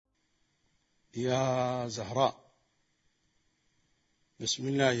يا زهراء. بسم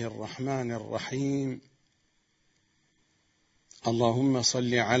الله الرحمن الرحيم. اللهم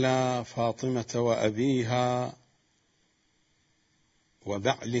صل على فاطمة وأبيها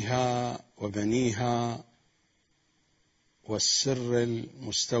وبعلها وبنيها والسر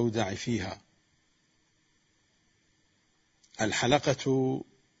المستودع فيها. الحلقة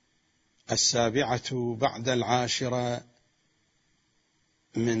 7 بعد 10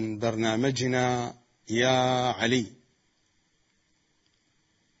 من برنامجنا يا علي.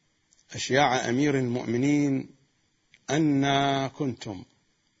 أشياع أمير المؤمنين أنا كنتم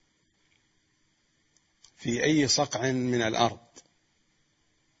في أي صقع من الأرض.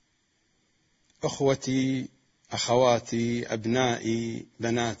 أخوتي، أخواتي، أبنائي،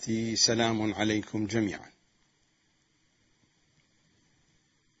 بناتي، سلام عليكم جميعا.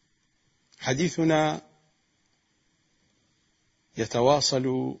 حديثنا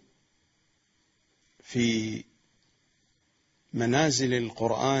يتواصل في منازل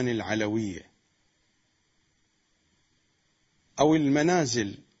القرآن العلوية أو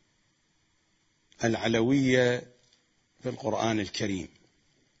المنازل العلوية في القرآن الكريم.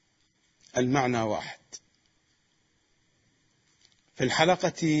 المعنى واحد. في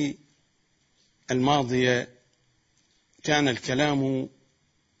الحلقة الماضية كان الكلام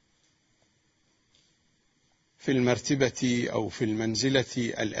في المرتبة أو في المنزلة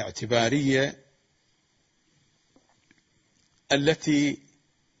الاعتبارية التي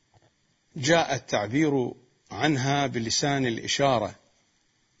جاء التعبير عنها بلسان الإشارة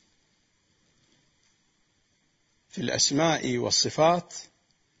في الأسماء والصفات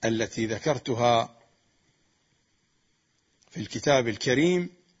التي ذكرتها في الكتاب الكريم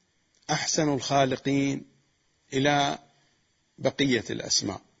أحسن الخالقين إلى بقية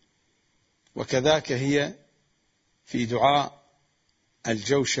الأسماء، وكذاك هي في دعاء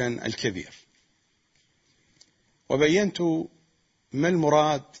الجوشن الكبير. وبينت ما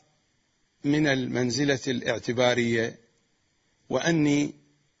المراد من المنزلة الاعتبارية، وأني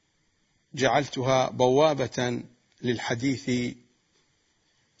جعلتها بوابة للحديث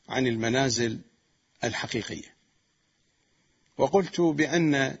عن المنازل الحقيقية. وقلت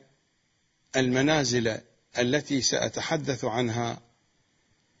بأن المنازل التي سأتحدث عنها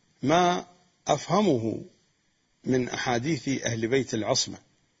ما أفهمه من أحاديث أهل بيت العصمة،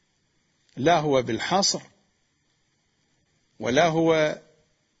 لا هو بالحصر ولا هو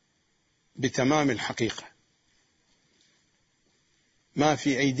بتمام الحقيقة. ما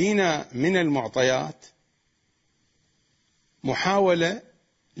في أيدينا من المعطيات محاولة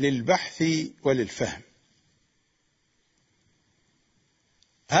للبحث وللفهم.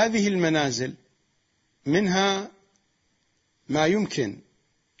 هذه المنازل منها ما يمكن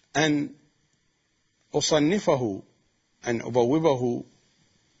أن أصنفه، أن أبوبه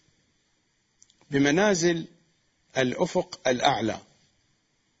بمنازل الأفق الأعلى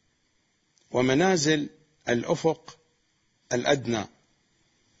ومنازل الأفق الأدنى،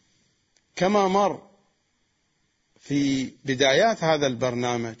 كما مر في بدايات هذا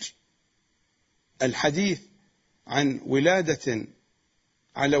البرنامج الحديث عن ولادة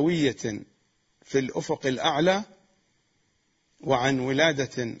علوية في الأفق الأعلى وعن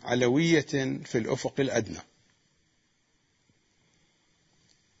ولادة علوية في الأفق الأدنى.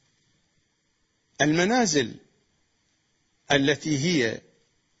 المنازل التي هي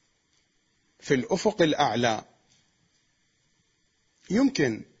في الأفق الأعلى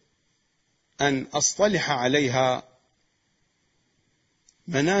يمكن أن أصطلح عليها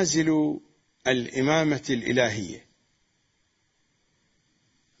منازل الإمامة الإلهية،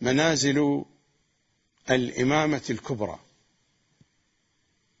 منازل الإمامة الكبرى.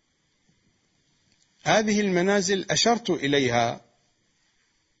 هذه المنازل أشرت إليها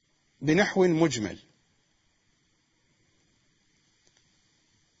بنحو مجمل.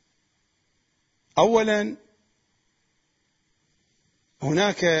 أولا،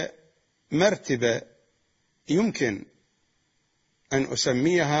 هناك مرتبة يمكن أن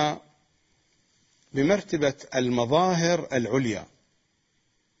أسميها بمرتبة المظاهر العليا.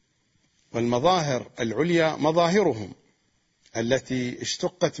 والمظاهر العليا مظاهرهم التي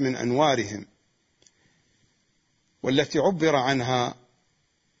اشتقت من أنوارهم، والتي عبر عنها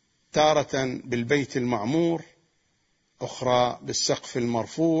تارة بالبيت المعمور، أخرى بالسقف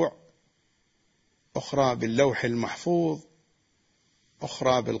المرفوع، أخرى باللوح المحفوظ،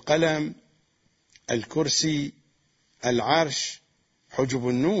 أخرى بالقلم، الكرسي، العرش، حجب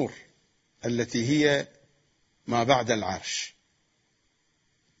النور التي هي ما بعد العرش.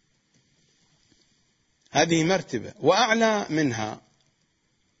 هذه مرتبة. وأعلى منها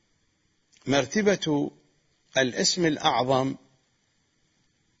مرتبة الاسم الأعظم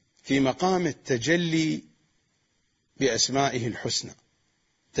في مقام التجلي بأسمائه الحسنى،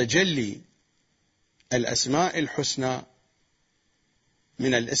 تجلي الأسماء الحسنى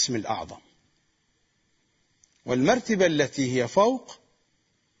من الاسم الأعظم. والمرتبة التي هي فوق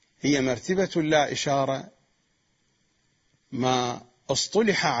هي مرتبة لا إشارة، ما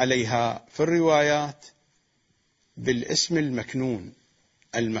اصطلح عليها في الروايات بالاسم المكنون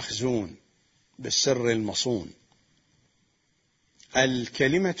المخزون بالسر المصون،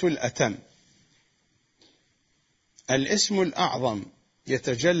 الكلمة الأتم. الاسم الأعظم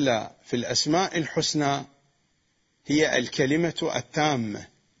يتجلى في الأسماء الحسنى هي الكلمة التامة.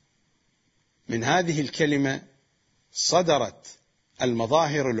 من هذه الكلمة صدرت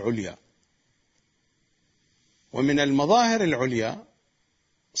المظاهر العليا، ومن المظاهر العليا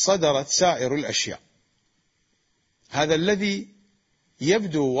صدرت سائر الأشياء. هذا الذي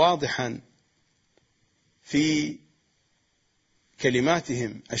يبدو واضحا في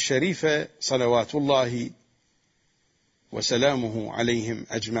كلماتهم الشريفة صلوات الله وسلامه عليهم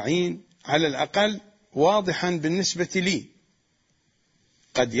أجمعين، على الأقل واضحا بالنسبة لي.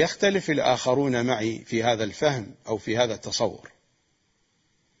 قد يختلف الآخرون معي في هذا الفهم أو في هذا التصور.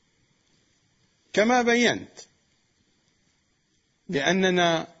 كما بينت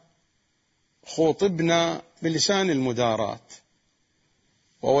بأننا خوطبنا بلسان المداراة،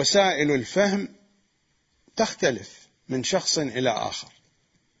 ووسائل الفهم تختلف من شخص إلى آخر.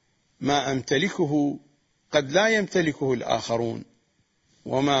 ما أمتلكه قد لا يمتلكه الآخرون،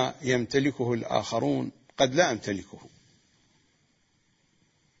 وما يمتلكه الآخرون قد لا أمتلكه.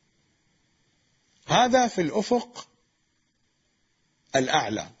 هذا في الأفق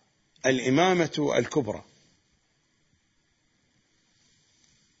الأعلى، الإمامة الكبرى.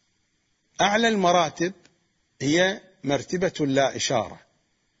 أعلى المراتب هي مرتبة لا إشارة،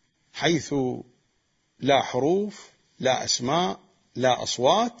 حيث لا حروف، لا أسماء، لا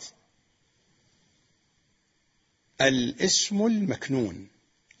أصوات. الاسم المكنون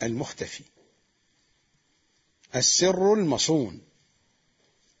المختفي، السر المصون،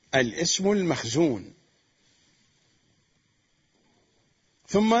 الاسم المخزون.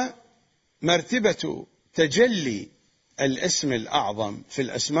 ثم مرتبة تجلي الاسم الأعظم في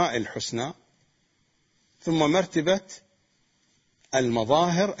الأسماء الحسنى، ثم مرتبة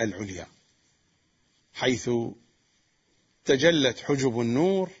المظاهر العليا، حيث تجلت حجب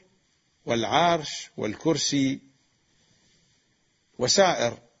النور والعرش والكرسي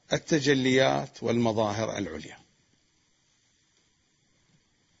وسائر التجليات والمظاهر العليا.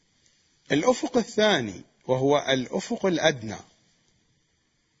 الأفق الثاني وهو الأفق الأدنى،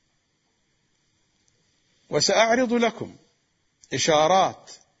 وسأعرض لكم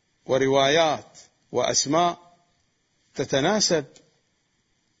إشارات وروايات وأسماء تتناسب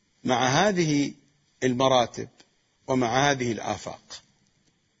مع هذه المراتب ومع هذه الآفاق.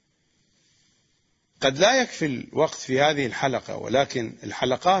 قد لا يكفي الوقت في هذه الحلقة، ولكن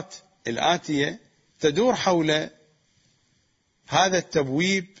الحلقات الآتية تدور حول هذا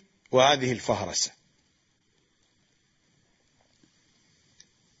التبويب وهذه الفهرسة.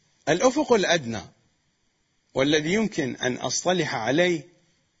 الأفق الأدنى والذي يمكن أن أصطلح عليه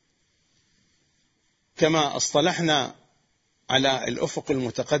كما اصطلحنا على الأفق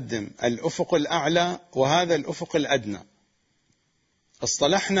المتقدم، الأفق الأعلى وهذا الأفق الأدنى.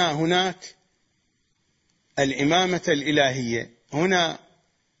 اصطلحنا هناك الإمامة الإلهية، هنا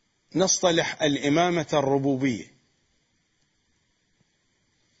نصطلح الإمامة الربوبية.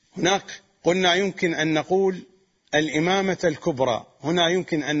 هناك قلنا يمكن أن نقول الإمامة الكبرى، هنا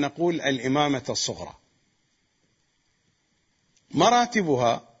يمكن أن نقول الإمامة الصغرى.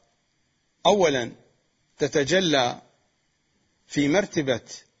 مراتبها أولا تتجلى في مرتبة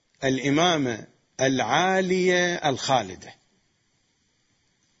الإمامة العالية الخالدة،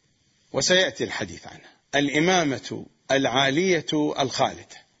 وسيأتي الحديث عنها. الإمامة العالية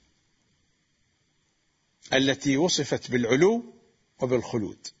الخالدة التي وصفت بالعلو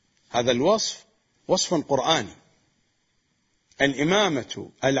وبالخلود، هذا الوصف وصف قرآني.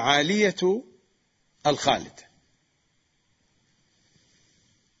 الإمامة العالية الخالدة.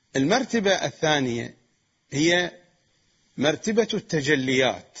 المرتبة الثانية هي مرتبة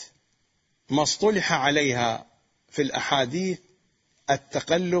التجليات، ما اصطلح عليها في الأحاديث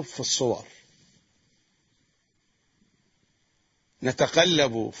التقلب في الصور.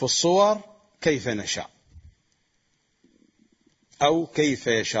 نتقلب في الصور كيف نشاء، أو كيف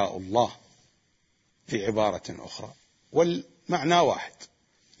يشاء الله في عبارة أخرى، والمعنى واحد،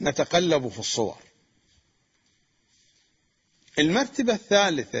 نتقلب في الصور. المرتبة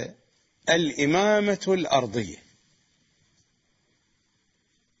الثالثة الإمامة الأرضية.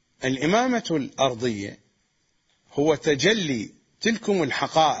 الإمامة الأرضية هو تجلي تلكم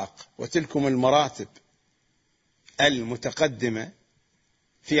الحقائق وتلكم المراتب المتقدمة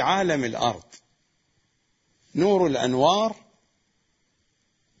في عالم الأرض، نور الأنوار،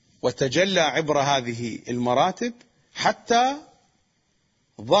 وتجلى عبر هذه المراتب حتى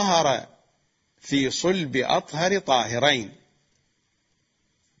ظهر في صلب أطهر طاهرين،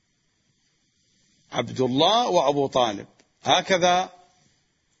 عبد الله وأبو طالب. هكذا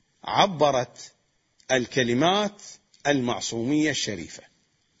عبرت الكلمات المعصومية الشريفة.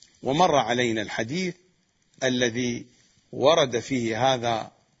 ومر علينا الحديث الذي ورد فيه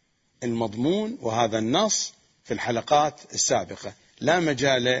هذا المضمون وهذا النص في الحلقات السابقة، لا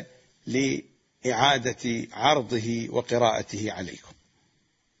مجال لإعادة عرضه وقراءته عليكم.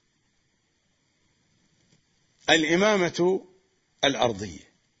 الإمامة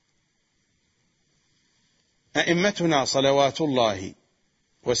الأرضية. أئمتنا صلوات الله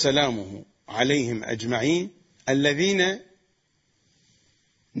وسلامه عليهم أجمعين الذين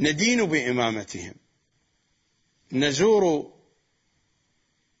ندين بإمامتهم، نزور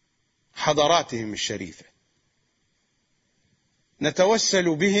حضراتهم الشريفة،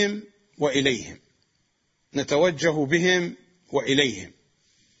 نتوسل بهم وإليهم، نتوجه بهم وإليهم.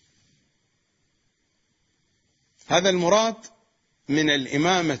 هذا المراد من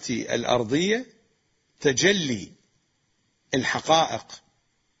الإمامة الأرضية، تجلي الحقائق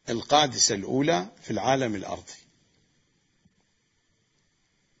القادسة الأولى في العالم الأرضي.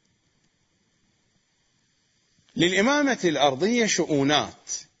 للإمامة الأرضية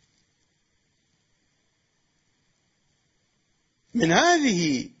شؤونات، من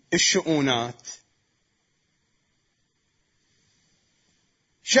هذه الشؤونات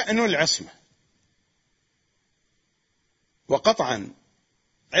شأن العصمة، وقطعا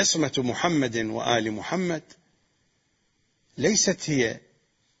عصمة محمد وآل محمد ليست هي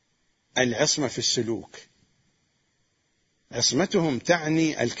العصمة في السلوك، عصمتهم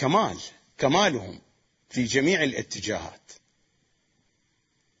تعني الكمال، كمالهم في جميع الاتجاهات.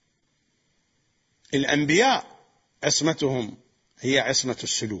 الأنبياء عصمتهم هي عصمة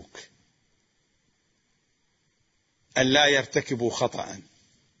السلوك، أن لا يرتكبوا خطأ،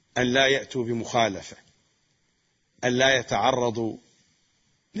 أن لا يأتوا بمخالفة، أن لا يتعرضوا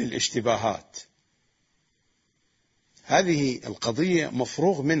للاشتباهات. هذه القضية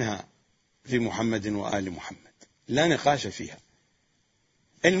مفروغ منها في محمد وآل محمد، لا نقاش فيها.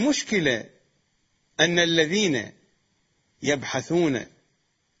 المشكلة أن الذين يبحثون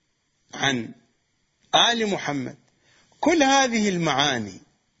عن آل محمد كل هذه المعاني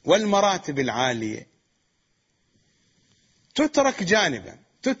والمراتب العالية تترك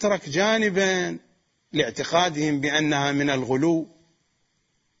جانبا لاعتقادهم بأنها من الغلو،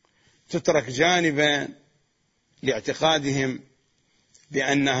 تترك جانبا لاعتقادهم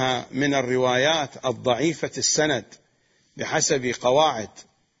بأنها من الروايات الضعيفة السند بحسب قواعد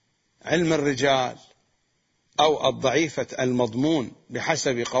علم الرجال، أو الضعيفة المضمون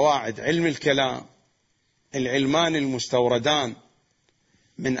بحسب قواعد علم الكلام، العلمان المستوردان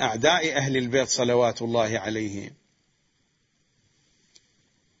من أعداء أهل البيت صلوات الله عليهم.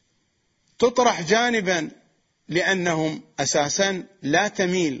 تطرح جانبا لأنهم أساسا لا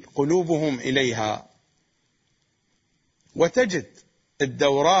تميل قلوبهم إليها، وتجد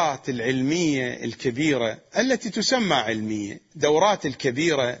الدورات العلمية الكبيرة التي تسمى علمية، دورات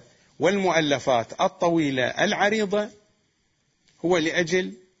الكبيرة والمؤلفات الطويلة العريضة، هو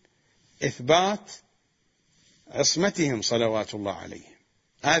لأجل إثبات عصمتهم صلوات الله عليهم.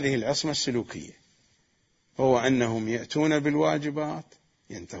 هذه العصمة السلوكية، هو أنهم يأتون بالواجبات،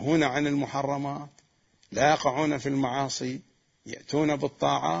 ينتهون عن المحرمات، لا يقعون في المعاصي، يأتون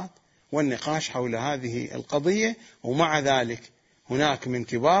بالطاعات، والنقاش حول هذه القضية. ومع ذلك هناك من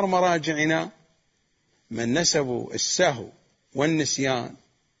كبار مراجعنا من نسبوا السهو والنسيان،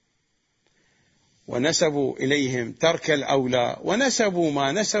 ونسبوا إليهم ترك الأولى، ونسبوا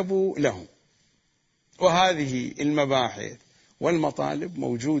ما نسبوا لهم. وهذه المباحث والمطالب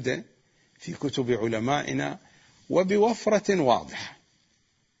موجودة في كتب علمائنا وبوفرة واضحة.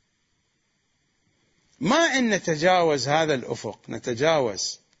 ما أن نتجاوز هذا الأفق،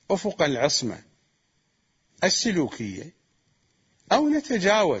 نتجاوز أفق العصمة السلوكية، أو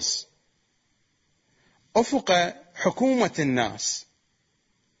نتجاوز أفق حكومة الناس.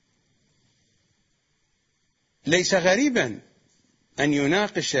 ليس غريبا أن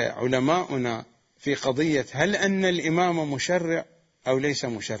يناقش علماؤنا في قضية هل أن الإمام مشرع أو ليس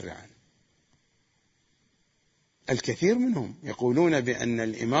مشرعا. الكثير منهم يقولون بأن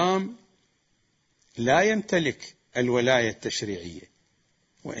الإمام لا يمتلك الولاية التشريعية،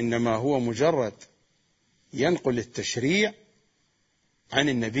 وإنما هو مجرد ينقل التشريع عن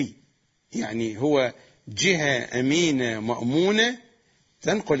النبي، يعني هو جهة أمينة مأمونة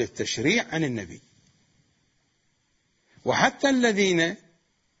تنقل التشريع عن النبي. وحتى الذين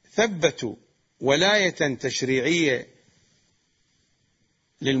ثبتوا ولاية تشريعية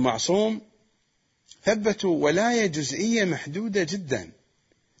للمعصوم ثبتوا ولاية جزئية محدودة جدا،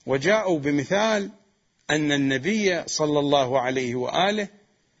 وجاءوا بمثال أن النبي صلى الله عليه وآله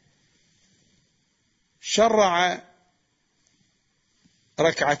شرع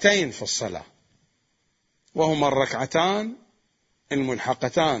ركعتين في الصلاة، وهما الركعتان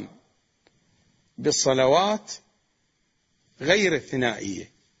الملحقتان بالصلوات غير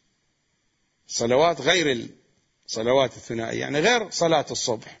الثنائية، صلوات غير الصلوات الثنائية، يعني غير صلاة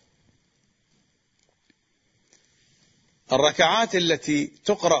الصبح، الركعات التي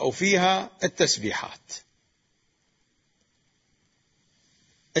تقرأ فيها التسبيحات.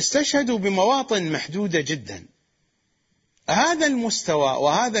 استشهدوا بمواطن محدودة جدا. هذا المستوى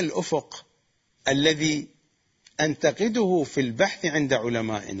وهذا الأفق الذي أنتقده في البحث عند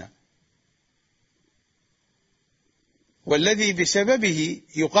علمائنا، والذي بسببه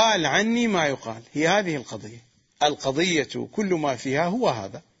يقال عني ما يقال، هي هذه القضية كل ما فيها هو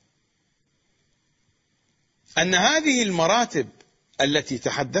هذا، أن هذه المراتب التي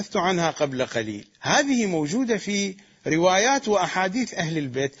تحدثت عنها قبل قليل هذه موجودة في روايات وأحاديث أهل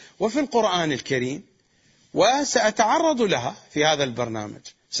البيت وفي القرآن الكريم، وسأتعرض لها في هذا البرنامج.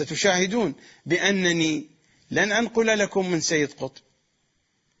 ستشاهدون بأنني لن أنقل لكم من سيد قطب،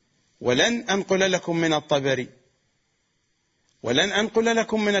 ولن أنقل لكم من الطبري، ولن أنقل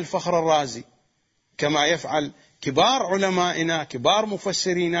لكم من الفخر الرازي كما يفعل كبار علمائنا، كبار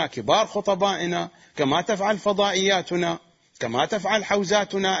مفسرينا، كبار خطبائنا، كما تفعل فضائياتنا، كما تفعل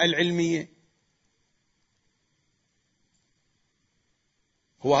حوزاتنا العلمية.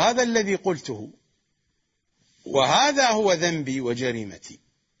 هو هذا الذي قلته، وهذا هو ذنبي وجريمتي.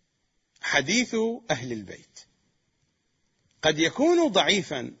 حديث أهل البيت قد يكون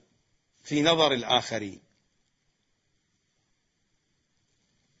ضعيفا في نظر الآخرين.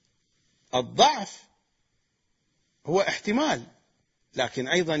 الضعف هو احتمال، لكن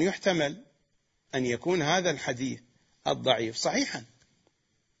أيضا يحتمل أن يكون هذا الحديث الضعيف صحيحا.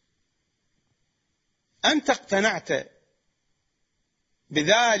 أنت اقتنعت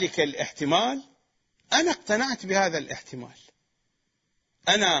بذلك الاحتمال، أنا اقتنعت بهذا الاحتمال،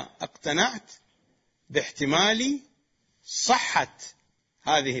 أنا اقتنعت باحتمال صحة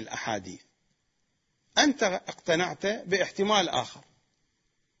هذه الأحاديث، أنت اقتنعت باحتمال آخر،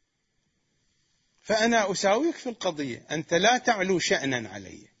 فأنا أساويك في القضية، أنت لا تعلو شأنا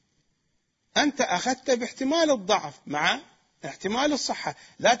علي، أنت أخذت باحتمال الضعف مع احتمال الصحة،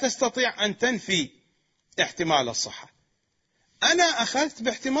 لا تستطيع أن تنفي احتمال الصحة. أنا أخذت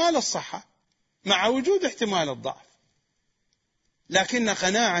باحتمال الصحة مع وجود احتمال الضعف، لكن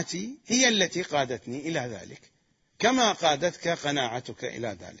قناعتي هي التي قادتني إلى ذلك، كما قادتك قناعتك إلى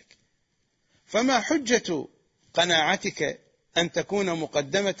ذلك. فما حجة قناعتك أن تكون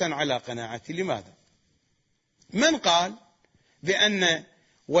مقدمة على قناعتي؟ لماذا؟ من قال بأن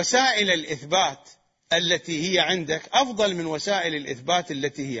وسائل الإثبات التي هي عندك أفضل من وسائل الإثبات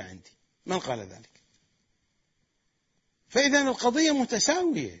التي هي عندي؟ من قال ذلك؟ فإذا القضية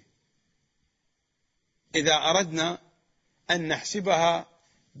متساوية إذا أردنا أن نحسبها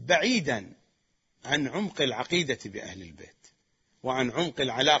بعيدا عن عمق العقيدة بأهل البيت وعن عمق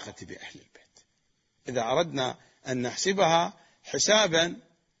العلاقة بأهل البيت. إذا أردنا أن نحسبها حسابا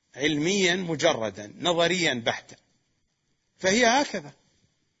علميا مجردا نظريا بحتا فهي هكذا،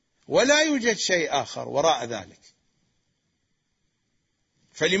 ولا يوجد شيء آخر وراء ذلك.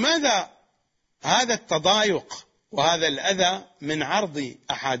 فلماذا هذا التضايق وهذا الأذى من عرض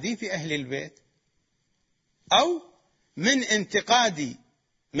أحاديث أهل البيت أو من انتقاد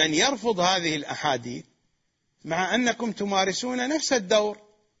من يرفض هذه الأحاديث، مع أنكم تمارسون نفس الدور،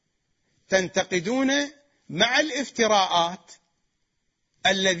 تنتقدون مع الافتراءات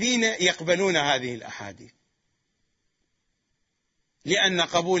الذين يقبلون هذه الأحاديث، لأن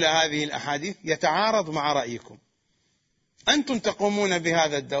قبول هذه الأحاديث يتعارض مع رأيكم. أنتم تقومون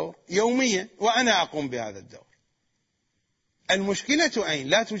بهذا الدور يوميا وأنا أقوم بهذا الدور. المشكلة أين؟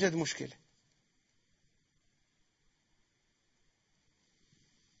 لا توجد مشكلة.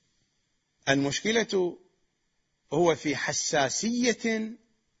 المشكلة هو في حساسية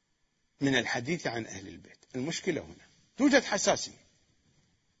من الحديث عن أهل البيت. المشكلة هنا توجد حساسية.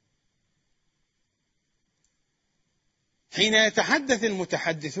 حين يتحدث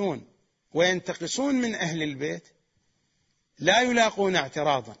المتحدثون وينتقصون من أهل البيت لا يلاقون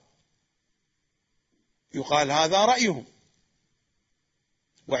اعتراضا، يقال هذا رأيهم.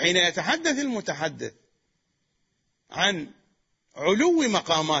 وحين يتحدث المتحدث عن علو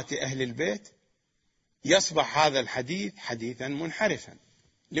مقامات أهل البيت يصبح هذا الحديث حديثا منحرفا.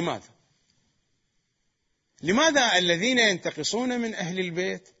 لماذا؟ لماذا الذين ينتقصون من أهل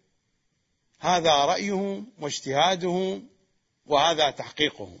البيت هذا رأيهم واجتهادهم وهذا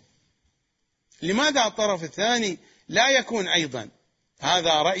تحقيقهم؟ لماذا الطرف الثاني لا يكون أيضا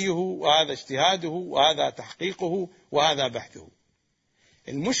هذا رأيه وهذا اجتهاده وهذا تحقيقه وهذا بحثه؟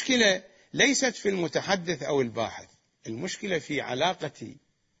 المشكلة ليست في المتحدث أو الباحث، المشكلة في علاقة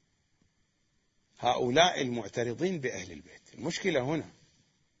هؤلاء المعترضين بأهل البيت، المشكلة هنا.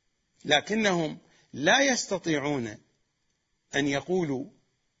 لكنهم لا يستطيعون أن يقولوا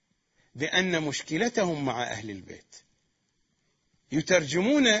بأن مشكلتهم مع أهل البيت،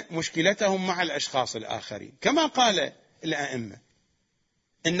 يترجمون مشكلتهم مع الأشخاص الآخرين، كما قال الأئمة: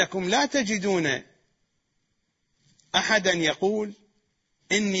 إنكم لا تجدون أحدا يقول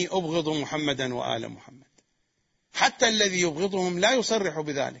إني أبغض محمدا وآل محمد، حتى الذي يبغضهم لا يصرح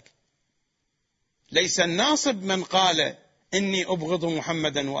بذلك. ليس الناصب من قال إني أبغض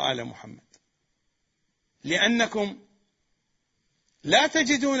محمدا وآل محمد، لأنكم لا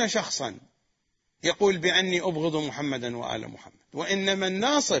تجدون شخصا يقول بأني أبغض محمدا وآل محمد، وإنما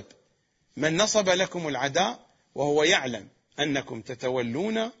الناصب من نصب لكم العداء وهو يعلم أنكم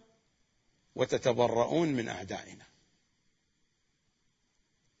تتولون وتتبرؤون من أعدائنا.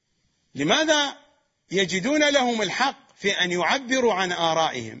 لماذا يجدون لهم الحق في أن يعبروا عن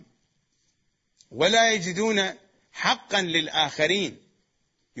آرائهم ولا يجدون حقا للآخرين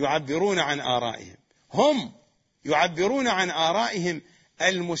يعبرون عن آرائهم؟ هم يعبرون عن آرائهم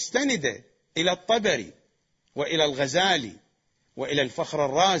المستندة إلى الطبري وإلى الغزالي وإلى الفخر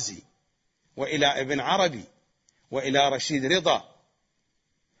الرازي وإلى ابن عربي وإلى رشيد رضا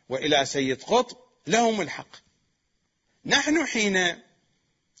وإلى سيد قطب، لهم الحق. نحن حين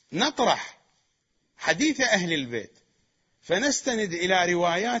نطرح حديث أهل البيت فنستند إلى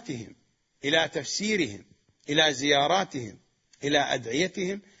رواياتهم، إلى تفسيرهم، إلى زياراتهم، إلى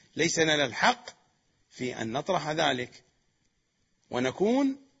أدعيتهم، ليس لنا الحق في أن نطرح ذلك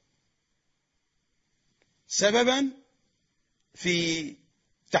ونكون سببا في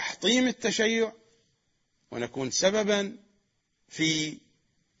تحطيم التشيع، ونكون سببا في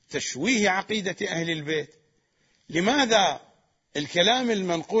تشويه عقيدة أهل البيت. لماذا الكلام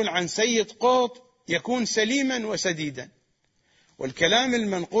المنقول عن سيد قطب يكون سليما وسديدا، والكلام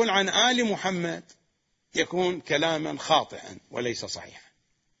المنقول عن آل محمد يكون كلاما خاطئا وليس صحيحا؟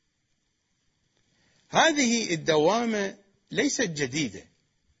 هذه الدوامة ليست جديدة،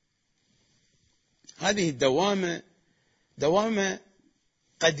 هذه الدوامة دوامة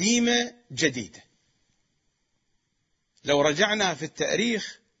قديمة جديدة. لو رجعنا في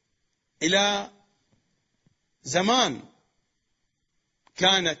التاريخ إلى زمان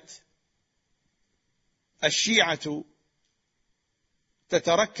كانت الشيعة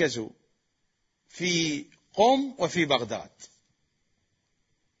تتركز في قم وفي بغداد،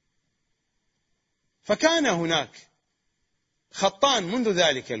 فكان هناك خطان منذ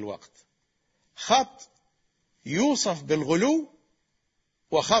ذلك الوقت، خط يوصف بالغلو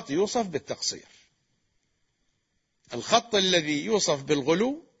وخط يوصف بالتقصير. الخط الذي يوصف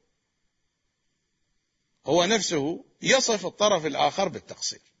بالغلو هو نفسه يصف الطرف الآخر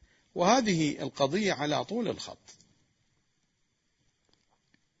بالتقصير، وهذه القضية على طول الخط.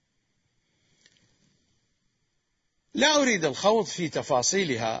 لا أريد الخوض في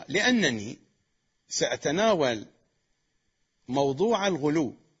تفاصيلها، لأنني سأتناول موضوع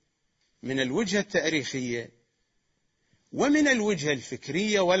الغلو من الوجهة التاريخية ومن الوجهة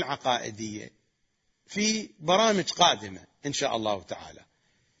الفكرية والعقائدية في برامج قادمة إن شاء الله تعالى،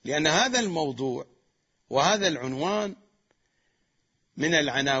 لأن هذا الموضوع وهذا العنوان من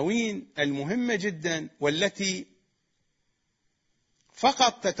العناوين المهمة جدا، والتي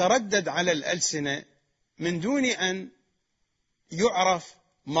فقط تتردد على الألسنة من دون أن يعرف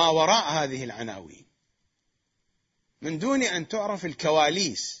ما وراء هذه العناوين، من دون أن تعرف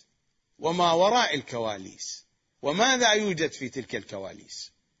الكواليس وما وراء الكواليس وماذا يوجد في تلك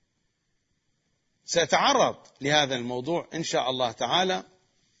الكواليس. سأتعرض لهذا الموضوع إن شاء الله تعالى،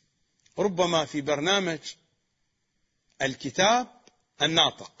 ربما في برنامج الكتاب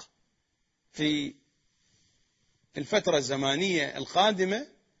الناطق في الفترة الزمانية القادمة،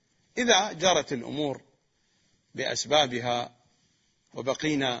 إذا جرت الأمور بأسبابها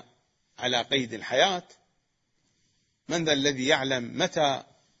وبقينا على قيد الحياة. من ذا الذي يعلم متى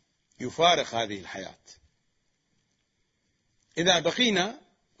يفارق هذه الحياة؟ إذا بقينا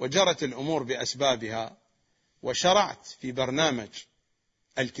وجرت الأمور بأسبابها وشرعت في برنامج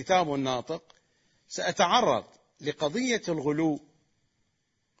الكتاب الناطق، سأتعرض لقضية الغلو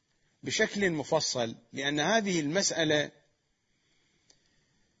بشكل مفصل، لأن هذه المسألة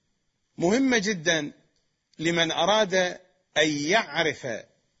مهمة جدا لمن أراد أن يعرف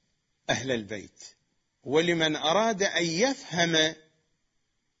أهل البيت، ولمن أراد أن يفهم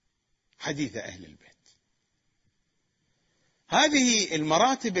حديث أهل البيت. هذه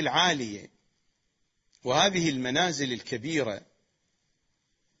المراتب العالية وهذه المنازل الكبيرة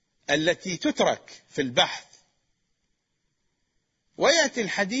التي تترك في البحث، ويأتي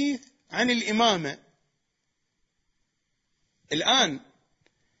الحديث عن الإمامة. الآن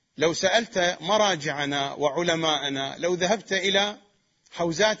لو سألت مراجعنا وعلماءنا، لو ذهبت إلى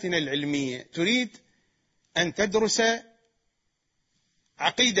حوزاتنا العلمية تريد أن تدرس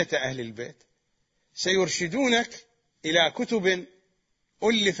عقيدة أهل البيت، سيرشدونك إلى كتب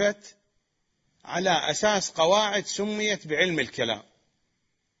ألفت على أساس قواعد سميت بعلم الكلام.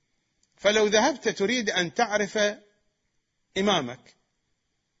 فلو ذهبت تريد أن تعرف إمامك،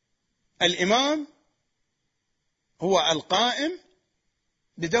 الإمام هو القائم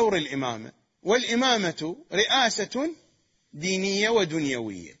بدور الإمامة، والإمامة رئاسة دينية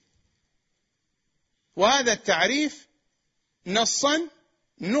ودنيوية، وهذا التعريف نصا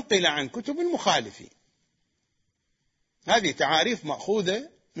نقل عن كتب المخالفين. هذه تعاريف مأخوذة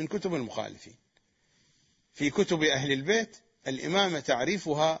من كتب المخالفين. في كتب أهل البيت الإمامة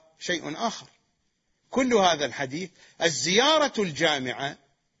تعريفها شيء آخر. كل هذا الحديث، الزيارة الجامعة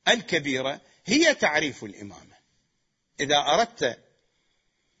الكبيرة هي تعريف الإمامة. إذا أردت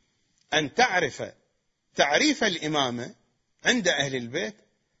أن تعرف تعريف الإمامة عند أهل البيت،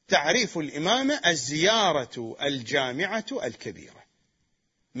 تعريف الإمامة الزيارة الجامعة الكبيرة.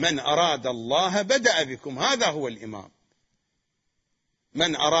 من أراد الله بدأ بكم، هذا هو الإمام.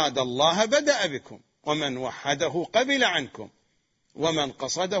 من أراد الله بدأ بكم، ومن وحده قبل عنكم، ومن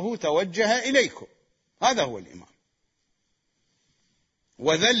قصده توجه إليكم. هذا هو الإمام.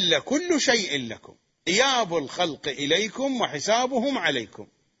 وذل كل شيء لكم، إياب الخلق إليكم وحسابهم عليكم.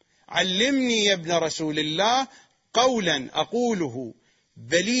 علمني يا ابن رسول الله قولا أقوله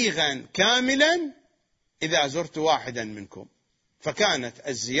بليغا كاملا إذا زرت واحدا منكم. فكانت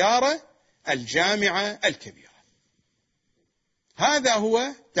الزيارة الجامعة الكبيرة. هذا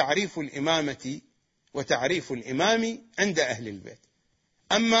هو تعريف الإمامة وتعريف الإمام عند أهل البيت.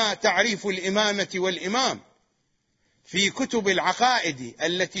 أما تعريف الإمامة والإمام في كتب العقائد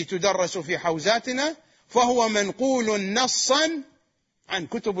التي تدرس في حوزاتنا فهو منقول نصا عن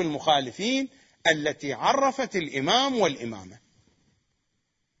كتب المخالفين التي عرفت الإمام والإمامة.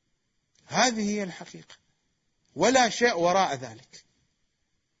 هذه هي الحقيقة، ولا شيء وراء ذلك.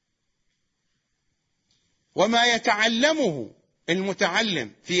 وما يتعلمه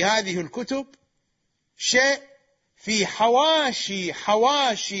المتعلم في هذه الكتب شيء في حواشي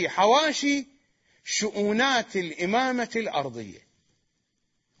حواشي حواشي شؤونات الإمامة الأرضية.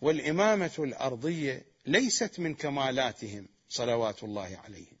 والإمامة الأرضية ليست من كمالاتهم صلوات الله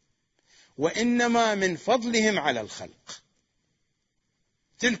عليهم، وإنما من فضلهم على الخلق.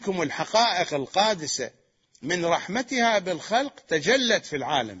 تلكم الحقائق القادسة من رحمتها بالخلق تجلت في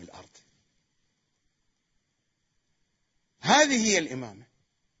العالم الأرضي. هذه هي الإمامة.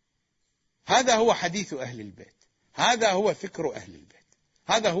 هذا هو حديث أهل البيت، هذا هو فكر أهل البيت،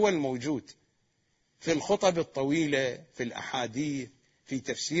 هذا هو الموجود في الخطب الطويلة، في الأحاديث، في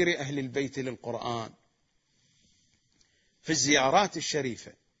تفسير أهل البيت للقرآن، في الزيارات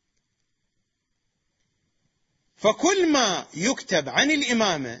الشريفة. فكل ما يكتب عن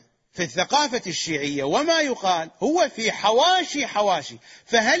الإمامة في الثقافة الشيعية وما يقال هو في حواشي حواشي.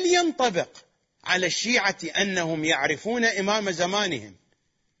 فهل ينطبق على الشيعة أنهم يعرفون إمام زمانهم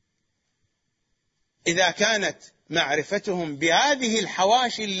إذا كانت معرفتهم بهذه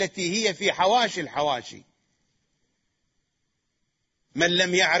الحواشي التي هي في حواشي الحواشي؟ من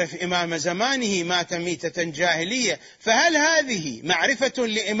لم يعرف إمام زمانه مات ميتة جاهلية. فهل هذه معرفة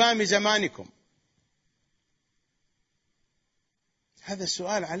لإمام زمانكم؟ هذا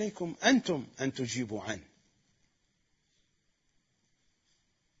السؤال عليكم أنتم أن تجيبوا عنه.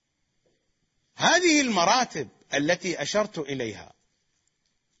 هذه المراتب التي أشرت إليها،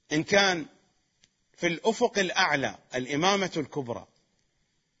 إن كان في الأفق الأعلى الإمامة الكبرى،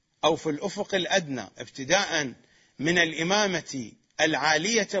 أو في الأفق الأدنى ابتداء من الإمامة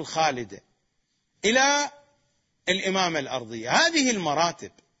العالية الخالدة إلى الإمامة الأرضية، هذه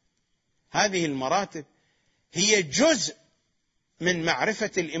المراتب هي جزء من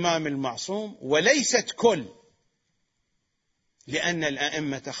معرفة الإمام المعصوم وليست كل، لأن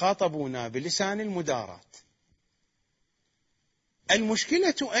الأئمة خاطبونا بلسان المداراة.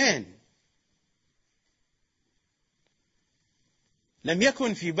 المشكلة أين؟ لم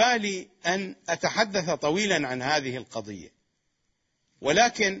يكن في بالي أن أتحدث طويلا عن هذه القضية،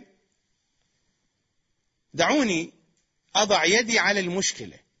 ولكن دعوني أضع يدي على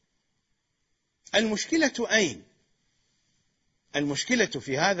المشكلة. المشكلة أين؟ المشكلة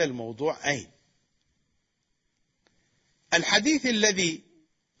في هذا الموضوع أين؟ الحديث الذي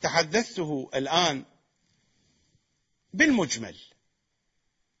تحدثته الآن بالمجمل،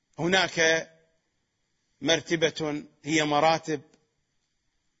 هناك مرتبة هي مراتب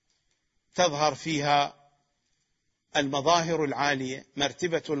تظهر فيها المظاهر العالية،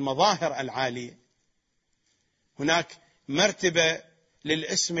 مرتبة المظاهر العالية. هناك مرتبة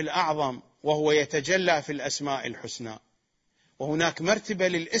للاسم الأعظم وهو يتجلى في الأسماء الحسنى، وهناك مرتبة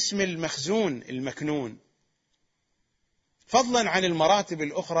للاسم المخزون المكنون، فضلا عن المراتب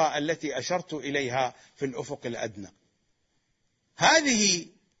الأخرى التي أشرت إليها في الأفق الأدنى. هذه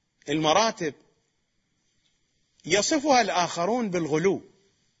المراتب يصفها الآخرون بالغلو.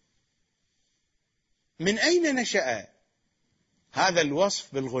 من أين نشأ هذا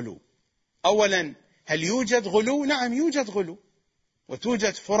الوصف بالغلو؟ أولا، هل يوجد غلو؟ نعم، يوجد غلو،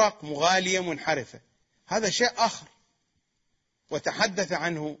 وتوجد فرق مغالية منحرفة، هذا شيء آخر وتحدث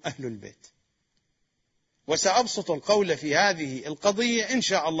عنه أهل البيت، وسأبسط القول في هذه القضية إن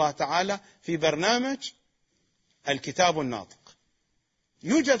شاء الله تعالى في برنامج الكتاب الناطق.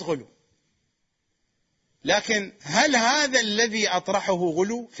 يوجد غلو، لكن هل هذا الذي أطرحه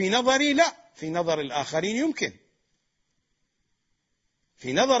غلو؟ في نظري لا، في نظر الآخرين يمكن،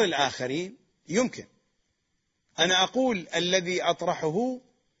 في نظر الآخرين يمكن. أنا أقول الذي أطرحه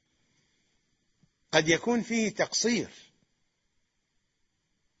قد يكون فيه تقصير،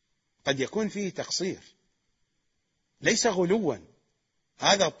 قد يكون فيه تقصير، ليس غلوا،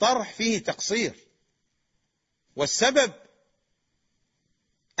 هذا الطرح فيه تقصير. والسبب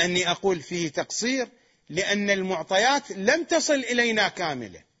أني أقول فيه تقصير لأن المعطيات لم تصل إلينا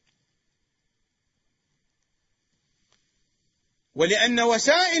كاملة، ولأن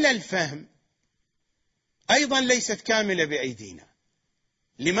وسائل الفهم أيضا ليست كاملة بأيدينا.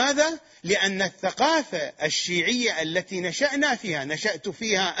 لماذا؟ لأن الثقافة الشيعية التي نشأنا فيها، نشأت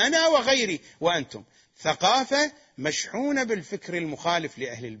فيها أنا وغيري وأنتم، ثقافة مشحونة بالفكر المخالف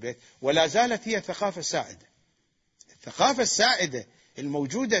لأهل البيت، ولا زالت هي ثقافة سائدة. الثقافة السائدة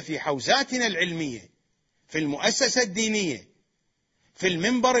الموجودة في حوزاتنا العلمية، في المؤسسة الدينية، في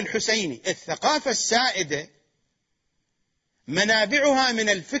المنبر الحسيني، الثقافة السائدة منابعها من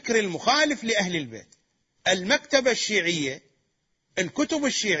الفكر المخالف لأهل البيت. المكتبة الشيعية، الكتب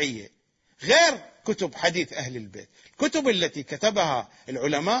الشيعية غير كتب حديث أهل البيت. الكتب التي كتبها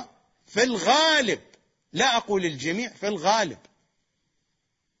العلماء في الغالب، لا أقول الجميع، في الغالب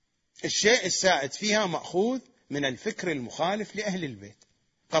الشيء السائد فيها مأخوذ من الفكر المخالف لأهل البيت.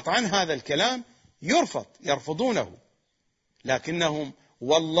 قطعا هذا الكلام يرفضونه، لكنهم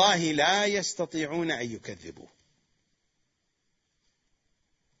والله لا يستطيعون أن يكذبوه.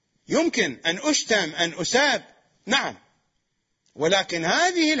 يمكن أن أشتم، أن أساب، نعم، ولكن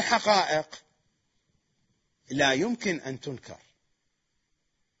هذه الحقائق لا يمكن أن تنكر.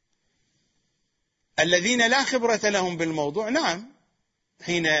 الذين لا خبرة لهم بالموضوع، نعم،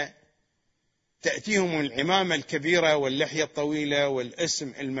 حين تأتيهم العمامة الكبيرة واللحية الطويلة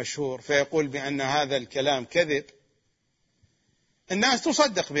والاسم المشهور فيقول بأن هذا الكلام كذب، الناس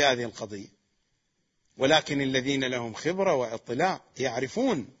تصدق بهذه القضية. ولكن الذين لهم خبرة واطلاع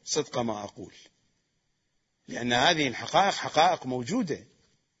يعرفون صدق ما أقول، لأن هذه الحقائق حقائق موجودة.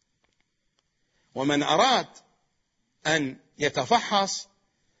 ومن أراد أن يتفحص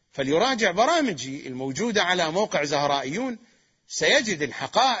فليراجع برامجي الموجودة على موقع زهرائيون، سيجد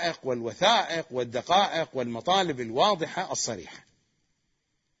الحقائق والوثائق والدقائق والمطالب الواضحة الصريحة.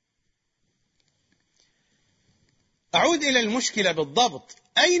 أعود إلى المشكلة بالضبط.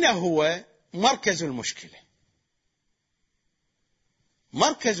 أين هو مركز المشكلة؟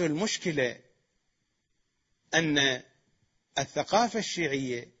 مركز المشكلة أن الثقافة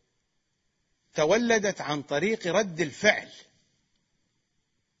الشيعية تولدت عن طريق رد الفعل.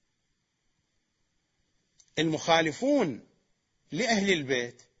 المخالفون لأهل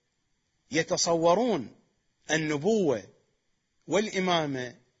البيت يتصورون النبوة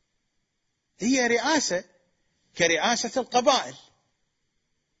والإمامة هي رئاسة كرئاسة القبائل.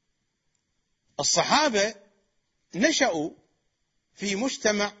 الصحابة نشأوا في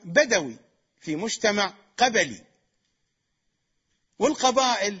مجتمع بدوي، في مجتمع قبلي،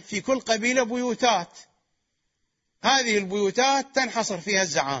 والقبائل في كل قبيلة بيوتات، هذه البيوتات تنحصر فيها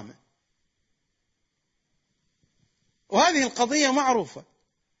الزعامة، وهذه القضية معروفة.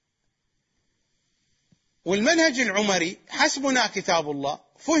 والمنهج العمري حسبنا كتاب الله،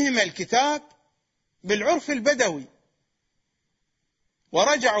 فهم الكتاب بالعرف البدوي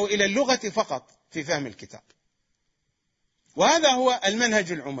ورجعوا إلى اللغة فقط في فهم الكتاب، وهذا هو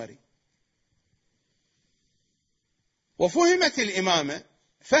المنهج العمري. وفهمت الإمامة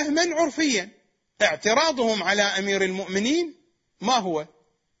فهما عرفيا اعتراضهم على أمير المؤمنين ما هو؟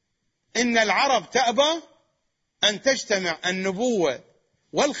 إن العرب تأبى أن تجتمع النبوة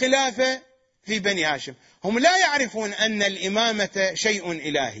والخلافة في بني هاشم. هم لا يعرفون أن الإمامة شيء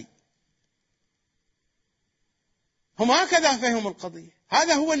إلهي. هم هكذا فهموا القضية.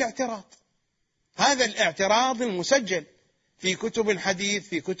 هذا هو الاعتراض، هذا الاعتراض المسجل في كتب الحديث،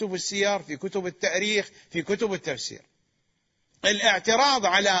 في كتب السير، في كتب التاريخ، في كتب التفسير. الاعتراض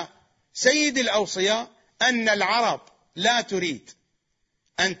على سيد الأوصياء أن العرب لا تريد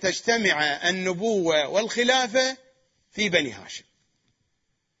أن تجتمع النبوة والخلافة في بني هاشم،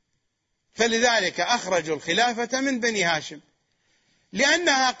 فلذلك أخرجوا الخلافة من بني هاشم،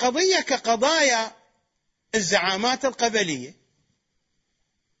 لأنها قضية كقضايا الزعامات القبلية،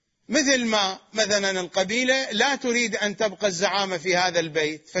 مثل ما مثلا القبيلة لا تريد أن تبقى الزعامة في هذا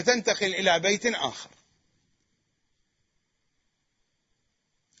البيت فتنتقل إلى بيت آخر.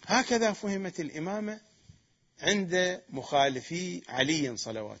 هكذا فهمت الإمامة عند مخالفي علي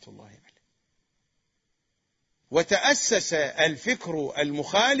صلوات الله عليه، وتأسس الفكر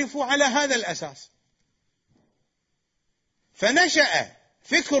المخالف على هذا الأساس، فنشأ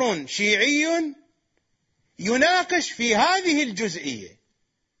فكر شيعي يناقش في هذه الجزئية،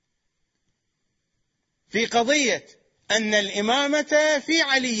 في قضية أن الإمامة في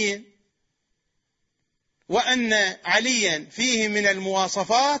علي، وأن عليا فيه من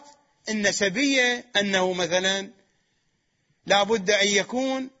المواصفات النسبية، أنه مثلا لا بد أن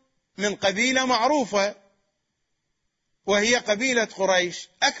يكون من قبيلة معروفة، وهي قبيلة قريش،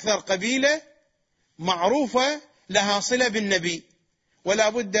 أكثر قبيلة معروفة لها صلة بالنبي، ولا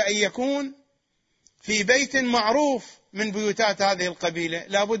بد أن يكون في بيت معروف من بيوتات هذه القبيلة،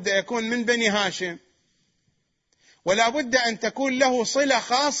 لا بد أن يكون من بني هاشم، ولا بد أن تكون له صلة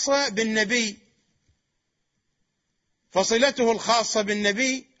خاصة بالنبي، فصلته الخاصة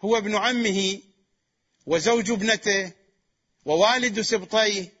بالنبي هو ابن عمه وزوج ابنته ووالد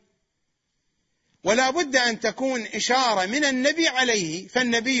سبطيه، ولا بد أن تكون إشارة من النبي عليه،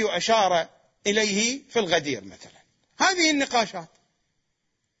 فالنبي أشار إليه في الغدير مثلا. هذه النقاشات،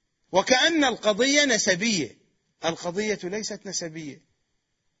 وكأن القضية نسبية. القضية ليست نسبية،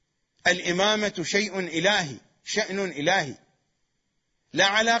 الإمامة شيء إلهي، شأن إلهي، لا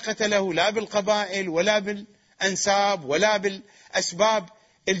علاقة له لا بالقبائل ولا بالأنساب ولا بالأسباب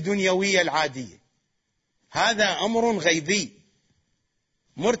الدنيوية العادية. هذا أمر غيبي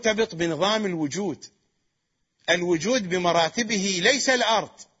مرتبط بنظام الوجود. الوجود بمراتبه ليس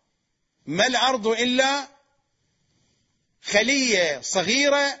الأرض، ما الأرض إلا خلية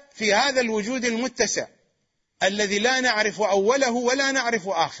صغيرة في هذا الوجود المتسع الذي لا نعرف أوله ولا نعرف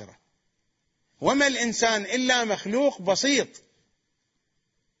آخره، وما الإنسان إلا مخلوق بسيط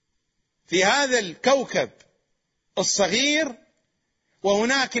في هذا الكوكب الصغير،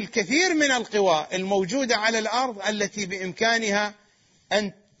 وهناك الكثير من القوى الموجودة على الأرض التي بإمكانها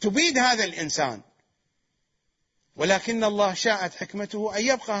أن تبيد هذا الإنسان، ولكن الله شاءت حكمته أن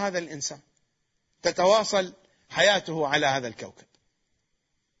يبقى هذا الإنسان، تتواصل حياته على هذا الكوكب.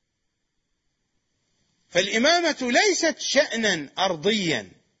 فالإمامة ليست شأنا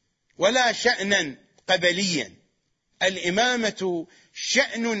أرضيا ولا شأنا قبليا، الإمامة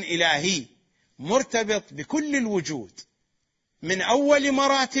شأن إلهي مرتبط بكل الوجود من أول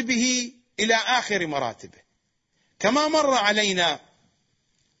مراتبه إلى آخر مراتبه، كما مر علينا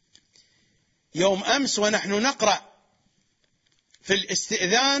يوم أمس ونحن نقرأ في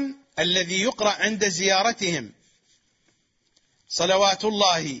الاستئذان الذي يقرأ عند زيارتهم صلوات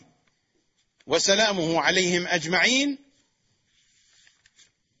الله وسلامه عليهم أجمعين.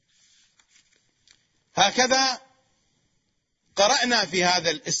 هكذا قرأنا في هذا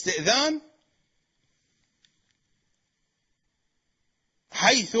الاستئذان: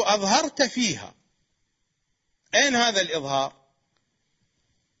 حيث أظهرت فيها. أين هذا الإظهار؟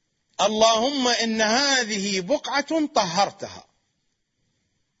 اللهم إن هذه بقعة طهرتها،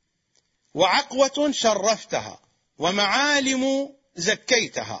 وعقوة شرفتها، ومعالم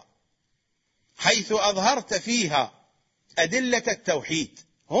زكيتها، حيث أظهرت فيها أدلة التوحيد.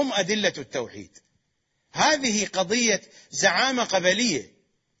 هم أدلة التوحيد، هذه قضية زعامة قبلية.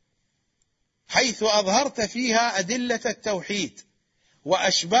 حيث أظهرت فيها أدلة التوحيد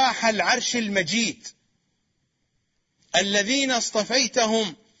وأشباح العرش المجيد الذين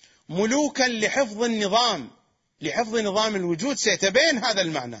اصطفيتهم ملوكا لحفظ النظام، لحفظ نظام الوجود، سيتبين هذا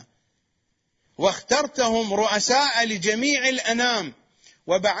المعنى. واخترتهم رؤساء لجميع الأنام،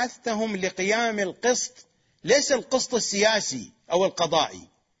 وبعثتهم لقيام القسط، ليس القسط السياسي أو القضائي،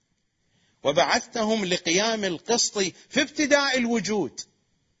 وبعثتهم لقيام القسط في ابتداء الوجود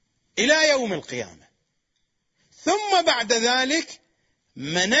إلى يوم القيامة. ثم بعد ذلك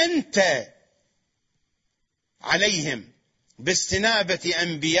مننت عليهم باستنابة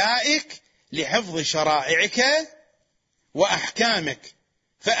أنبيائك لحفظ شرائعك وأحكامك،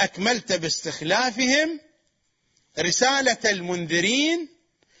 فأكملت باستخلافهم رسالة المنذرين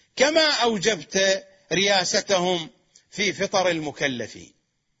كما أوجبت رياستهم في فطر المكلفين.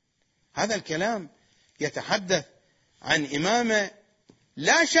 هذا الكلام يتحدث عن إمامة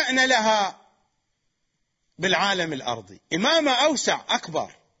لا شأن لها بالعالم الأرضي، إمامة أوسع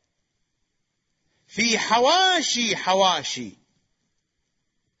أكبر في حواشي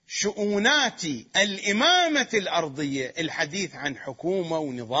شؤونات الإمامة الأرضية. الحديث عن حكومة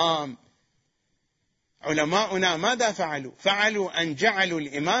ونظام، علماؤنا ماذا فعلوا؟ فعلوا أن جعلوا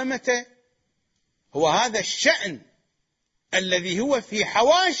الإمامة هو هذا الشأن الذي هو في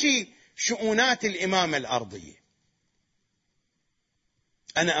حواشي شؤونات الإمامة الأرضية.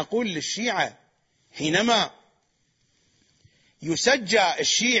 أنا أقول للشيعة حينما يسجى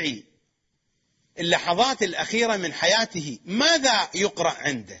الشيعي اللحظات الأخيرة من حياته ماذا يقرأ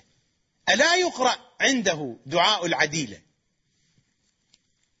عنده؟ ألا يقرأ عنده دعاء العديلة؟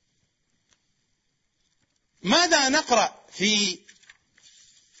 ماذا نقرأ في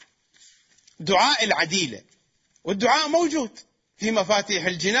دعاء العديلة؟ والدعاء موجود في مفاتيح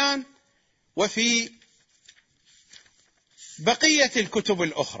الجنان وفي بقية الكتب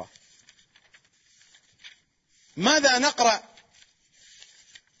الأخرى. ماذا نقرأ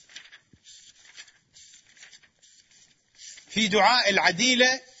في دعاء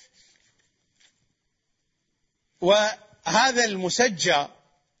العديلة؟ وهذا المسجى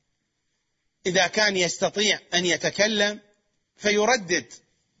إذا كان يستطيع أن يتكلم فيردد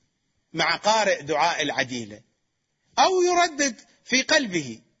مع قارئ دعاء العديلة، أو يردد في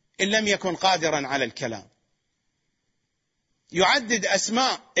قلبه إن لم يكن قادرا على الكلام، يعدد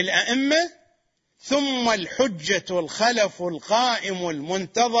أسماء الأئمة، ثم الحجة الخلف القائم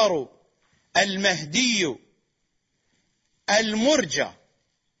المنتظر المهدي المرجى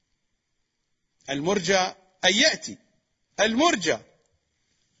أن يأتي، المرجى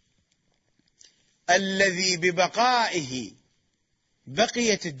الذي ببقائه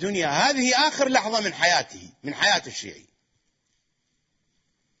بقية الدنيا. هذه آخر لحظة من حياته، من حياة الشيعي،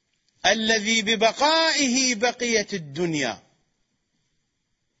 الذي ببقائه بقية الدنيا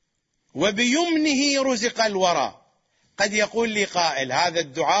وبيمنه رزق الورى. قد يقول لي قائل هذا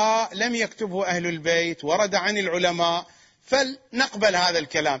الدعاء لم يكتبه أهل البيت، ورد عن العلماء، فلنقبل هذا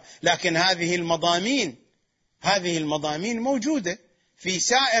الكلام، لكن هذه المضامين موجودة في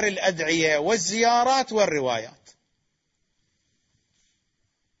سائر الأدعية والزيارات والروايات.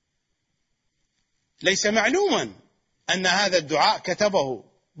 ليس معلوما أن هذا الدعاء كتبه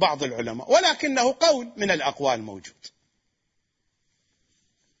بعض العلماء، ولكنه قول من الأقوال موجود.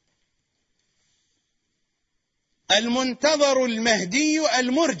 المنتظر المهدي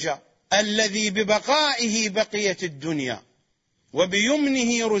المرجى الذي ببقائه بقية الدنيا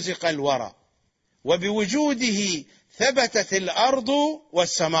وبيمنه رزق الورى وبوجوده ثبتت الأرض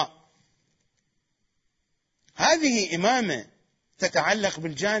والسماء. هذه إمامة تتعلق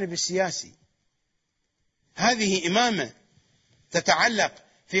بالجانب السياسي، هذه إمامة تتعلق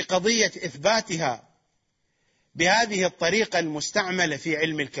في قضية إثباتها بهذه الطريقة المستعملة في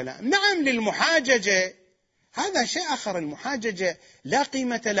علم الكلام. نعم للمحاججة، هذا شيء آخر، المحاججة لا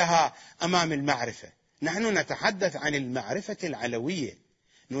قيمة لها أمام المعرفة. نحن نتحدث عن المعرفة العلوية،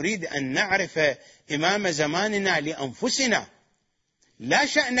 نريد أن نعرف إمام زماننا لأنفسنا، لا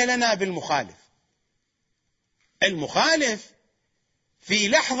شأن لنا بالمخالف. المخالف في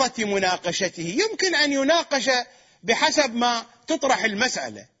لحظة مناقشته يمكن أن يناقش بحسب ما تطرح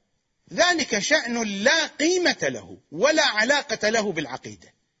المسألة، ذلك شأن لا قيمة له ولا علاقة له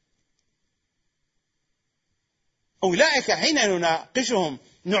بالعقيدة. أولئك حين نناقشهم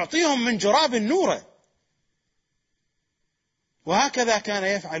نعطيهم من جراب النور، وهكذا كان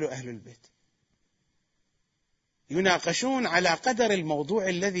يفعل أهل البيت، يناقشون على قدر الموضوع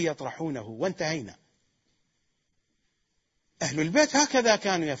الذي يطرحونه وانتهينا. أهل البيت هكذا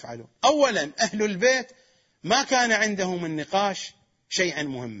كانوا يفعلون. أولا أهل البيت ما كان عندهم النقاش شيئا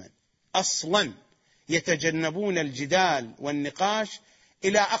مهما أصلا، يتجنبون الجدال والنقاش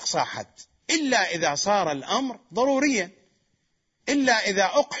إلى أقصى حد، إلا إذا صار الأمر ضروريا، إلا إذا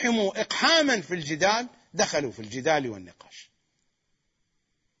أقحموا إقحاما في الجدال دخلوا في الجدال والنقاش،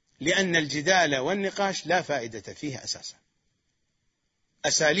 لأن الجدال والنقاش لا فائدة فيه أساسا.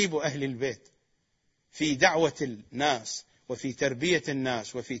 أساليب أهل البيت في دعوة الناس وفي تربية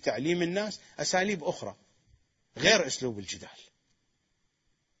الناس وفي تعليم الناس أساليب أخرى غير أسلوب الجدال.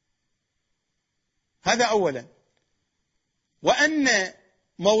 هذا أولا. وأن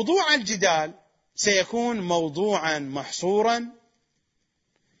موضوع الجدال سيكون موضوعا محصورا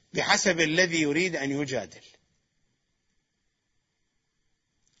بحسب الذي يريد أن يجادل.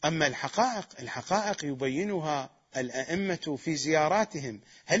 أما الحقائق يبينها الأئمة في زياراتهم.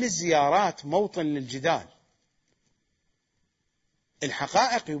 هل الزيارات موطن للجدال؟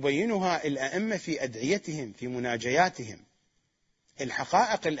 الحقائق يبينها الأئمة في أدعيتهم، في مناجياتهم.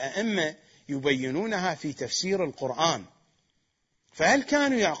 الحقائق الأئمة يبينونها في تفسير القرآن. فهل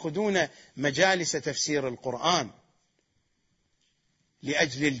كانوا يعقدون مجالس تفسير القرآن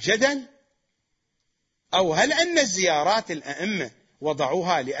لأجل الجدل؟ أو هل أن الزيارات الأئمة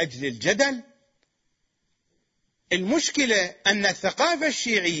وضعوها لأجل الجدل؟ المشكلة أن الثقافة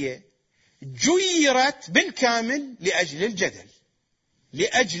الشيعية جيرت بالكامل لأجل الجدل،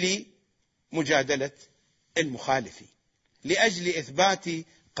 لأجل مجادلة المخالفين، لأجل إثبات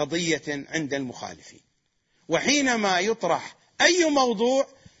قضية عند المخالفين. وحينما يطرح أي موضوع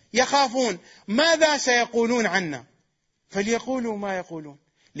يخافون ماذا سيقولون عنا، فليقولوا ما يقولون.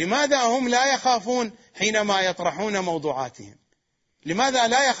 لماذا هم لا يخافون حينما يطرحون موضوعاتهم؟ لماذا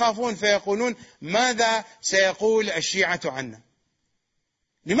لا يخافون فيقولون ماذا سيقول الشيعة عنا؟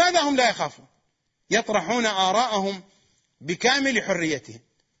 لماذا هم لا يخافون؟ يطرحون آراءهم بكامل حريتهم.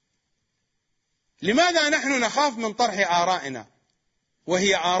 لماذا نحن نخاف من طرح آرائنا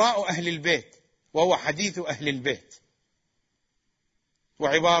وهي آراء أهل البيت، وهو حديث أهل البيت؟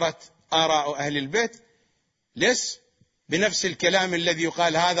 وعبارة آراء أهل البيت ليس بنفس الكلام الذي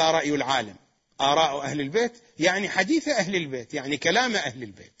يقال هذا رأي العالم. آراء أهل البيت يعني حديث أهل البيت، يعني كلام أهل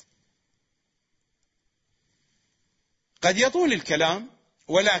البيت. قد يطول الكلام،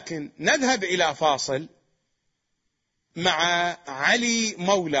 ولكن نذهب إلى فاصل مع علي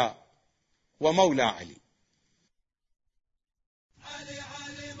مولى ومولى علي. علي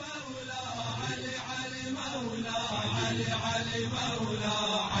علي مولى، علي علي مولى، علي علي مولى،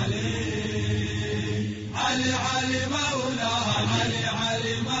 علي علي علي مولى، علي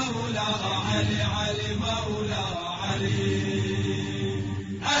علي مولى، علي علي مولى، علي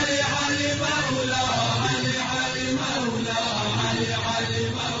علي علي مولى، علي علي مولى، علي علي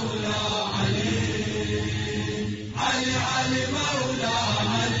مولى، علي علي مولى،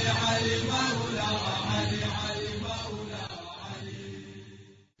 علي علي مولى، علي علي مولى،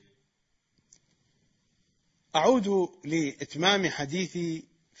 أعود لإتمام حديثي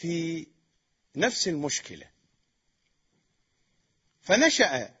في نفس المشكلة.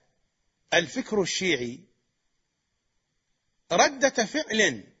 فنشأ الفكر الشيعي ردة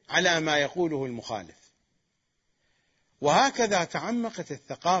فعل على ما يقوله المخالف، وهكذا تعمقت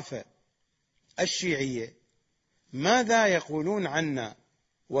الثقافة الشيعية. ماذا يقولون عنا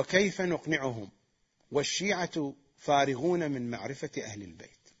وكيف نقنعهم، والشيعة فارغون من معرفة أهل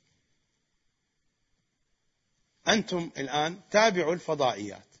البيت. أنتم الآن تابعوا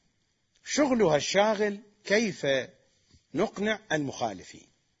الفضائيات، شغلها الشاغل كيف نقنع المخالفين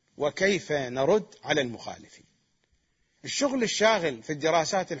وكيف نرد على المخالفين. الشغل الشاغل في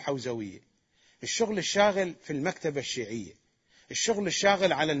الدراسات الحوزوية، الشغل الشاغل في المكتبة الشيعية، الشغل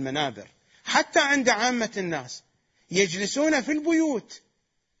الشاغل على المنابر، حتى عند عامة الناس يجلسون في البيوت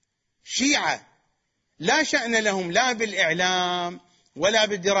شيعة لا شأن لهم لا بالإعلام ولا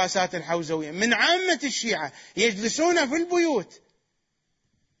بالدراسات الحوزوية. من عامة الشيعة يجلسون في البيوت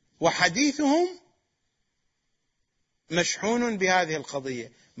وحديثهم مشحون بهذه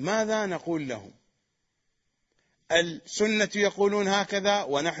القضية. ماذا نقول لهم؟ السنة يقولون هكذا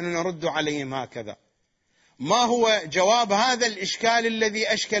ونحن نرد عليهم هكذا. ما هو جواب هذا الإشكال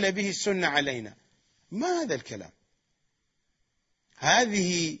الذي أشكل به السنة علينا؟ ما هذا الكلام؟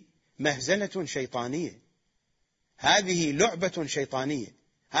 هذه مهزلة شيطانية، هذه لعبة شيطانية،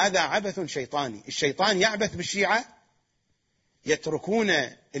 هذا عبث شيطاني. الشيطان يعبث بالشيعة، يتركون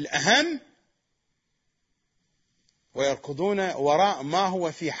الأهم ويركضون وراء ما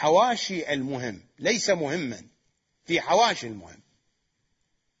هو في حواشي المهم، ليس مهما، في حواشي المهم.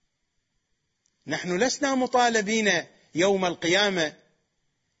 نحن لسنا مطالبين يوم القيامة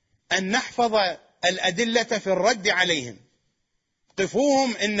أن نحفظ الأدلة في الرد عليهم.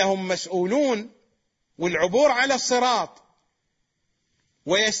 قفوهم إنهم مسؤولون، والعبور على الصراط،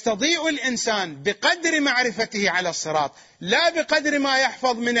 ويستضيء الإنسان بقدر معرفته على الصراط، لا بقدر ما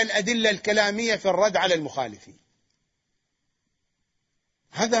يحفظ من الأدلة الكلامية في الرد على المخالفين.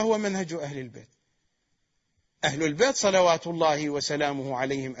 هذا هو منهج أهل البيت. أهل البيت صلوات الله وسلامه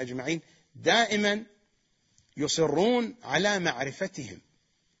عليهم أجمعين دائما يصرون على معرفتهم،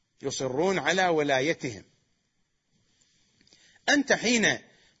 يصرون على ولايتهم. أنت حين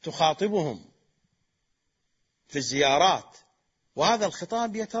تخاطبهم في الزيارات وهذا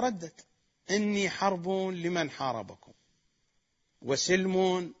الخطاب يتردد: إني حرب لمن حاربكم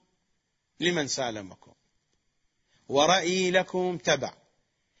وسلم لمن سالمكم ورأيي لكم تبع.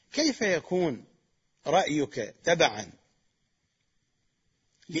 كيف يكون رأيك تبعا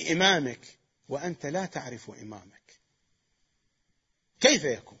لإمامك وأنت لا تعرف إمامك؟ كيف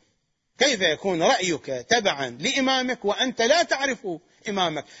يكون؟ كيف يكون رأيك تبعا لإمامك وأنت لا تعرف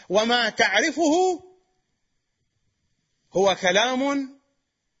إمامك؟ وما تعرفه هو كلام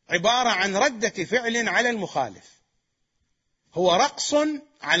عبارة عن ردة فعل على المخالف، هو رقص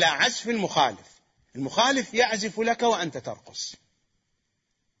على عزف المخالف، المخالف يعزف لك وأنت ترقص.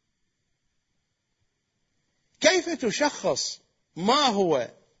 كيف تشخص ما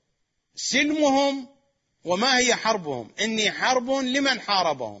هو سلمهم وما هي حربهم؟ إني حرب لمن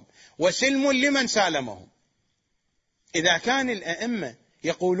حاربهم وسلم لمن سالمهم. إذا كان الأئمة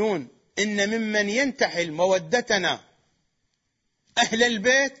يقولون إن ممن ينتحل مودتنا أهل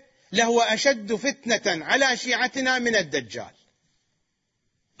البيت لهو أشد فتنة على شيعتنا من الدجال،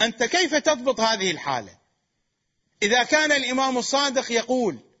 أنت كيف تضبط هذه الحالة؟ إذا كان الإمام الصادق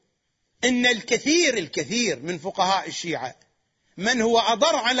يقول إن الكثير من فقهاء الشيعة من هو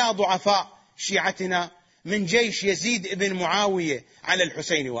أضر على ضعفاء شيعتنا من جيش يزيد بن معاوية على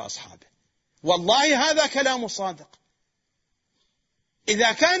الحسين وأصحابه، والله هذا كلام الصادق.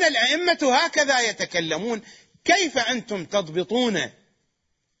 إذا كان الأئمة هكذا يتكلمون، كيف أنتم تضبطون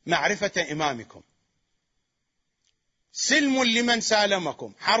معرفة إمامكم؟ سلم لمن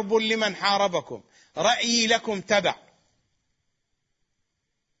سالمكم، حرب لمن حاربكم، رأيي لكم تبع.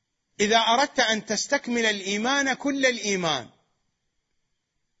 إذا أردت أن تستكمل الإيمان كل الإيمان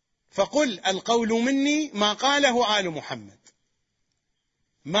فقل القول مني ما قاله آل محمد،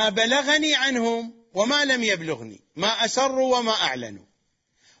 ما بلغني عنهم وما لم يبلغني، ما أسروا وما أعلنوا.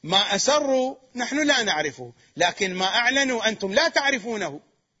 ما أسروا نحن لا نعرفه، لكن ما أعلنوا أنتم لا تعرفونه،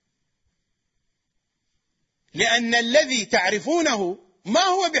 لأن الذي تعرفونه ما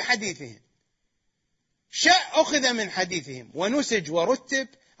هو بحديثهم، شيء أخذ من حديثهم ونسج ورتب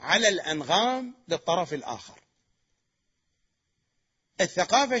على الأنغام للطرف الآخر.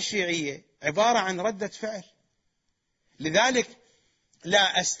 الثقافة الشيعية عبارة عن ردة فعل، لذلك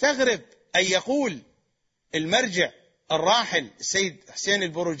لا أستغرب أن يقول المرجع الراحل السيد حسين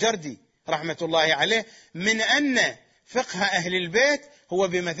البروجردي رحمة الله عليه من أن فقه أهل البيت هو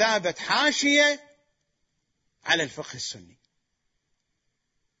بمثابة حاشية على الفقه السني.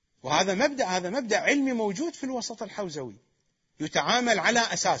 وهذا مبدأ علمي موجود في الوسط الحوزوي يتعامل على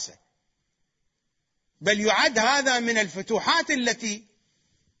أساسه، بل يعد هذا من الفتوحات التي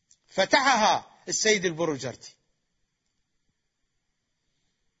فتحها السيد البروجردي،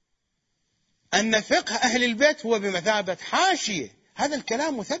 أن فقه أهل البيت هو بمثابة حاشية. هذا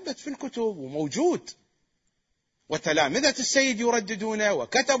الكلام مثبت في الكتب وموجود، وتلامذة السيد يرددونه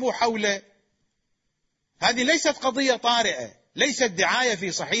وكتبوا حوله. هذه ليست قضية طارئة، ليست دعاية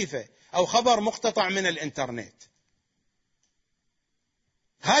في صحيفة أو خبر مقتطع من الإنترنت،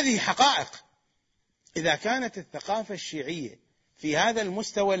 هذه حقائق. إذا كانت الثقافة الشيعية في هذا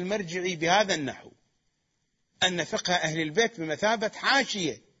المستوى المرجعي بهذا النحو، أن فقه أهل البيت بمثابة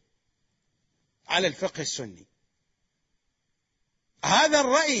حاشية على الفقه السني، هذا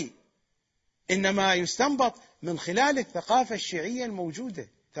الرأي إنما يستنبط من خلال الثقافة الشيعية الموجودة.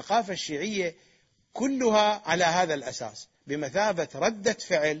 الثقافة الشيعية كلها على هذا الأساس، بمثابة ردة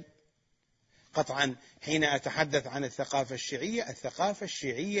فعل. قطعا حين أتحدث عن الثقافة الشيعية، الثقافة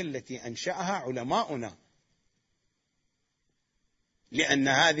الشيعية التي أنشأها علماؤنا، لأن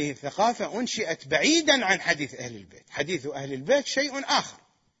هذه الثقافة أنشئت بعيدا عن حديث أهل البيت. حديث أهل البيت شيء آخر.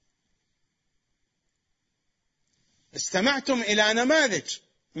 استمعتم إلى نماذج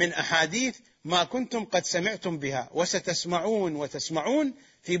من أحاديث ما كنتم قد سمعتم بها، وستسمعون وتسمعون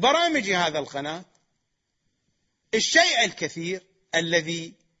في برامج هذا القناة الشيء الكثير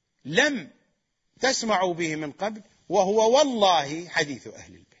الذي لم تسمعوا به من قبل، وهو والله حديث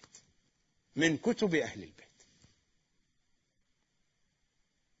أهل البيت من كتب أهل البيت.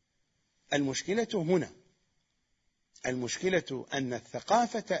 المشكلة هنا، المشكلة أن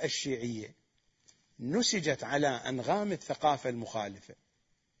الثقافة الشيعية نسجت على أنغام الثقافة المخالفة،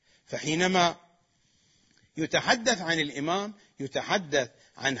 فحينما يتحدث عن الإمام يتحدث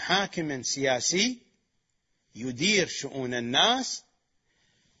عن حاكم سياسي يدير شؤون الناس،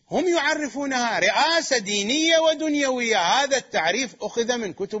 هم يعرفونها رئاسة دينية ودنيوية. هذا التعريف أخذ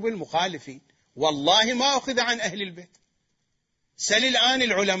من كتب المخالفين، والله ما أخذ عن أهل البيت. سل الآن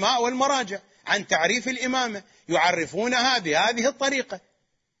العلماء والمراجع عن تعريف الإمامة، يعرفونها بهذه الطريقة.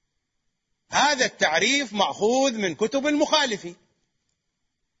 هذا التعريف مأخوذ من كتب المخالفين.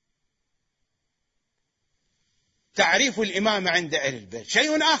 تعريف الإمامة عند أهل البيت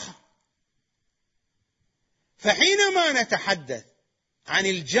شيء آخر. فحينما نتحدث عن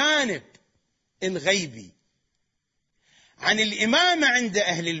الجانب الغيبي عن الإمامة عند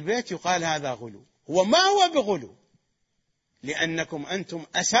أهل البيت يقال هذا غلو. وما هو بغلو، لأنكم أنتم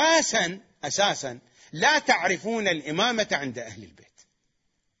أساسا لا تعرفون الإمامة عند أهل البيت.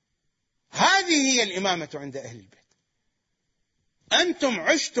 هذه هي الإمامة عند أهل البيت. أنتم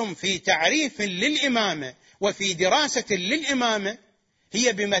عشتم في تعريف للإمامة وفي دراسة للإمامة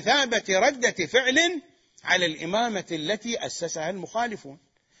هي بمثابة ردة فعل على الإمامة التي أسسها المخالفون،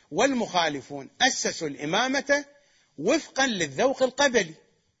 والمخالفون أسسوا الإمامة وفقا للذوق القبلي.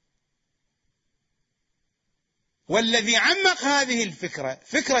 والذي عمق هذه الفكرة،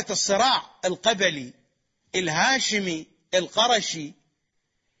 فكرة الصراع القبلي الهاشمي القرشي،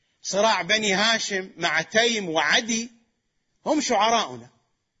 صراع بني هاشم مع تيم وعدي، هم شعراؤنا.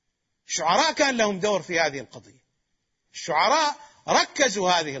 الشعراء كان لهم دور في هذه القضية، الشعراء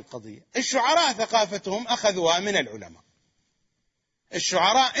ركزوا هذه القضية. الشعراء ثقافتهم أخذوها من العلماء.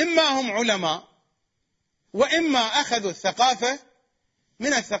 الشعراء إما هم علماء وإما أخذوا الثقافة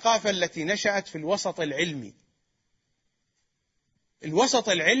من الثقافة التي نشأت في الوسط العلمي، الوسط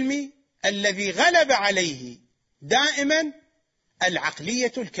العلمي الذي غلب عليه دائما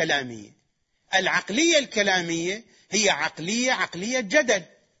العقلية الكلامية. العقلية الكلامية هي عقلية جدل،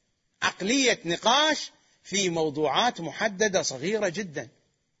 عقلية نقاش في موضوعات محددة صغيرة جدا.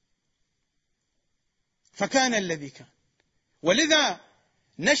 فكان الذي كان، ولذا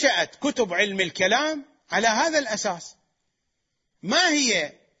نشأت كتب علم الكلام على هذا الأساس. ما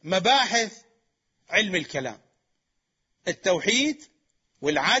هي مباحث علم الكلام؟ التوحيد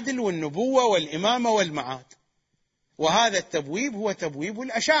والعدل والنبوة والإمامة والمعاد. وهذا التبويب هو تبويب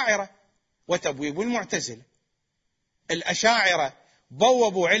الأشاعرة وتبويب المعتزلة. الأشاعرة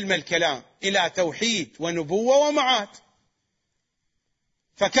بوبوا علم الكلام إلى توحيد ونبوة ومعاد،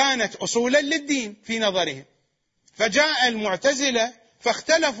 فكانت أصولا للدين في نظرهم. فجاء المعتزلة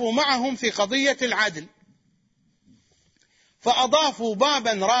فاختلفوا معهم في قضية العدل، فأضافوا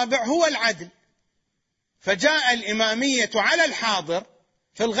بابا رابع هو العدل. فجاء الإمامية على الحاضر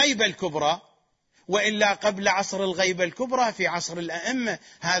في الغيبة الكبرى، وإلا قبل عصر الغيبة الكبرى في عصر الأئمة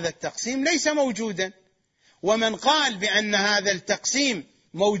هذا التقسيم ليس موجودا. ومن قال بأن هذا التقسيم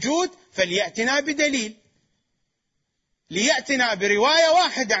موجود فليأتنا بدليل، ليأتنا برواية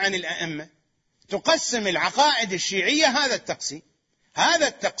واحدة عن الأئمة تقسم العقائد الشيعية هذا التقسيم. هذا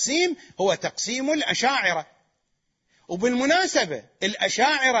التقسيم هو تقسيم الأشاعرة. وبالمناسبة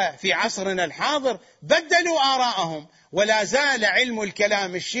الأشاعرة في عصرنا الحاضر بدلوا آراءهم، ولا زال علم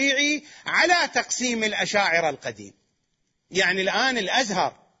الكلام الشيعي على تقسيم الأشاعرة القديم. يعني الآن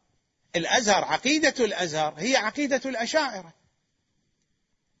الأزهر عقيدة الأزهر هي عقيدة الأشاعرة.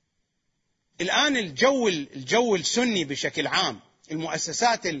 الآن الجو السني بشكل عام،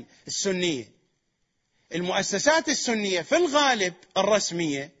 المؤسسات السنية في الغالب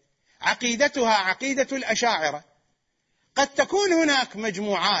الرسمية عقيدتها عقيدة الأشاعرة. قد تكون هناك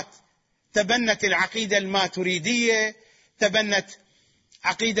مجموعات تبنت العقيدة الماتريدية، تبنت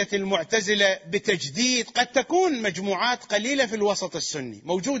عقيدة المعتزلة بتجديد، قد تكون مجموعات قليلة في الوسط السني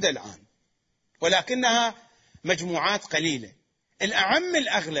موجودة الآن، ولكنها مجموعات قليلة. الأعم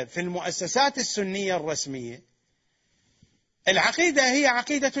الأغلب في المؤسسات السنية الرسمية العقيدة هي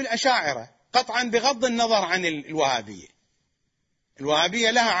عقيدة الأشاعرة قطعا، بغض النظر عن الوهابية.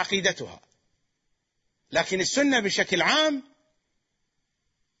 الوهابية لها عقيدتها، لكن السنة بشكل عام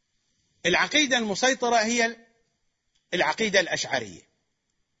العقيدة المسيطرة هي العقيدة الأشعرية.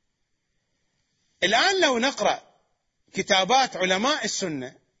 الآن لو نقرأ كتابات علماء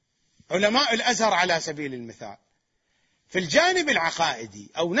السنة، علماء الأزهر على سبيل المثال، في الجانب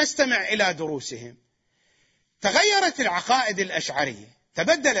العقائدي أو نستمع إلى دروسهم، تغيرت العقائد الأشعرية،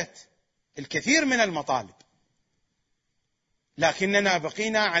 تبدلت الكثير من المطالب، لكننا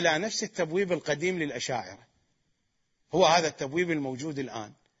بقينا على نفس التبويب القديم للأشاعرة. هو هذا التبويب الموجود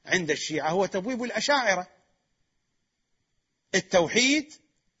الآن عند الشيعة، هو تبويب الأشاعرة: التوحيد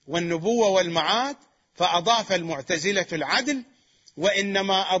والنبوة والمعاد. فأضاف المعتزلة العدل،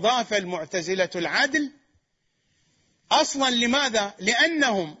 وإنما أضاف المعتزلة العدل أصلا لماذا؟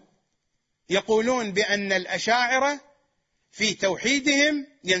 لأنهم يقولون بأن الأشاعرة في توحيدهم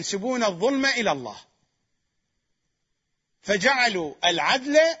ينسبون الظلم إلى الله، فجعلوا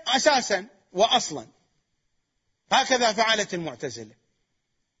العدل أساسا وأصلا. هكذا فعلت المعتزلة.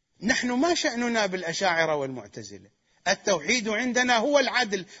 نحن ما شأننا بالأشاعرة والمعتزلة، التوحيد عندنا هو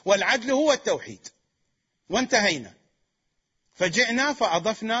العدل، والعدل هو التوحيد، وانتهينا. فجئنا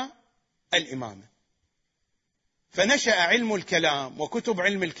فأضفنا الإمامة، فنشأ علم الكلام وكتب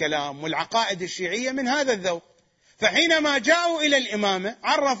علم الكلام والعقائد الشيعية من هذا الذوق. فحينما جاءوا إلى الإمامة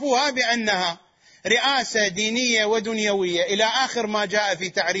عرفوها بأنها رئاسة دينية ودنيوية إلى آخر ما جاء في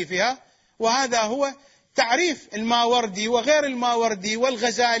تعريفها، وهذا هو تعريف الماوردي وغير الماوردي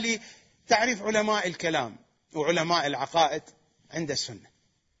والغزالي، تعريف علماء الكلام وعلماء العقائد عند السنة،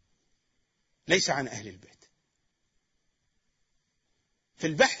 ليس عن أهل البيت. في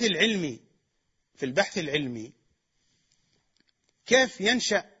البحث العلمي كيف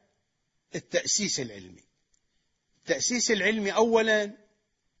ينشأ التأسيس العلمي؟ التأسيس العلمي أولا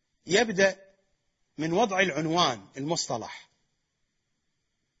يبدأ من وضع العنوان، المصطلح.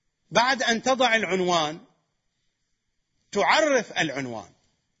 بعد أن تضع العنوان تعرف العنوان.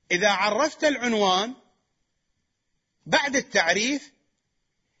 إذا عرفت العنوان بعد التعريف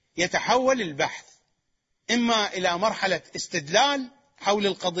يتحول البحث إما إلى مرحلة استدلال حول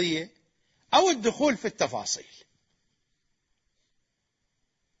القضية أو الدخول في التفاصيل.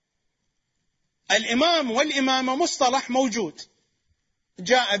 الإمام والإمامة مصطلح موجود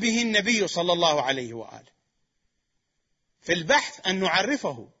جاء به النبي صلى الله عليه وآله. في البحث أن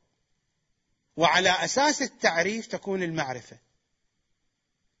نعرفه، وعلى أساس التعريف تكون المعرفة،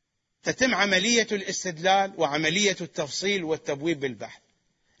 تتم عملية الاستدلال وعملية التفصيل والتبويب بالبحث.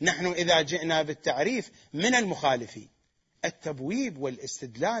 نحن إذا جئنا بالتعريف من المخالفين، التبويب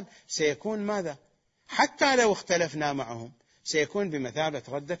والاستدلال سيكون ماذا؟ حتى لو اختلفنا معهم سيكون بمثابة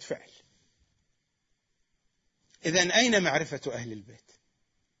ردة فعل. إذن أين معرفة أهل البيت؟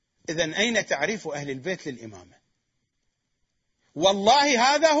 إذن أين تعريف أهل البيت للإمامة؟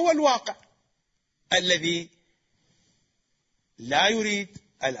 والله هذا هو الواقع الذي لا يريد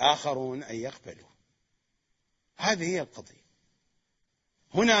الآخرون أن يقبلوا. هذه هي القضية.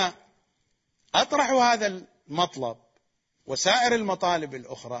 هنا أطرح هذا المطلب وسائر المطالب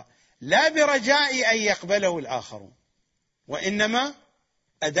الأخرى لا برجاء أن يقبله الآخرون، وإنما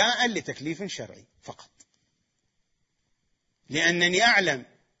أداء لتكليف شرعي فقط، لأنني أعلم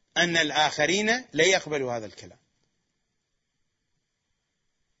أن الآخرين لا يقبلوا هذا الكلام،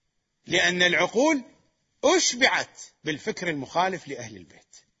 لأن العقول أشبعت بالفكر المخالف لأهل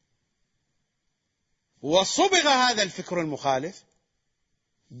البيت، وصبغ هذا الفكر المخالف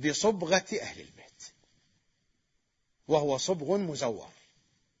بصبغة أهل البيت، وهو صبغ مزور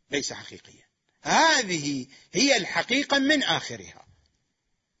ليس حقيقيا. هذه هي الحقيقة من آخرها.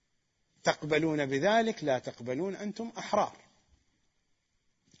 تقبلون بذلك لا تقبلون أنتم أحرار.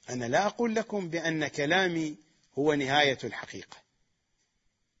 أنا لا أقول لكم بأن كلامي هو نهاية الحقيقة،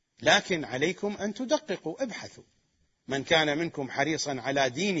 لكن عليكم أن تدققوا، ابحثوا. من كان منكم حريصا على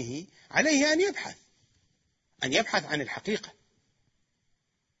دينه عليه أن يبحث عن الحقيقة.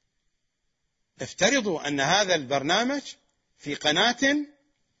 افترضوا أن هذا البرنامج في قناة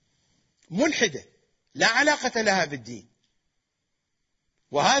ملحدة لا علاقة لها بالدين،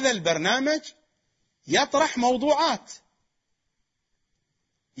 وهذا البرنامج يطرح موضوعات،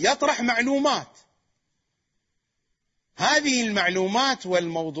 يطرح معلومات. هذه المعلومات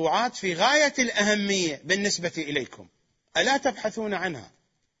والموضوعات في غاية الأهمية بالنسبة إليكم، ألا تبحثون عنها؟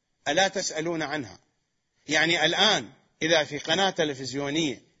 ألا تسألون عنها؟ يعني الآن إذا في قناة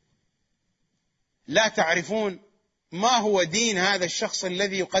تلفزيونية لا تعرفون ما هو دين هذا الشخص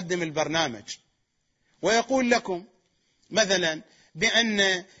الذي يقدم البرنامج، ويقول لكم مثلا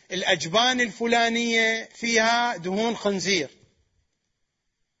بأن الأجبان الفلانية فيها دهون خنزير،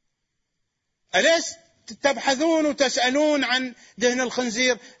 أليس تبحثون وتسألون عن دهن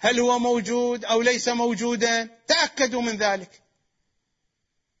الخنزير هل هو موجود أو ليس موجودا؟ تأكدوا من ذلك.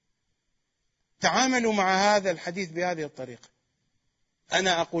 تعاملوا مع هذا الحديث بهذه الطريقة.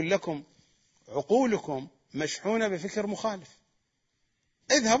 أنا أقول لكم عقولكم مشحونة بفكر مخالف.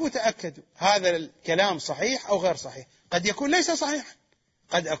 اذهبوا تأكدوا هذا الكلام صحيح أو غير صحيح. قد يكون ليس صحيحا،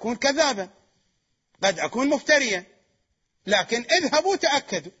 قد أكون كذابا، قد أكون مفتريا، لكن اذهبوا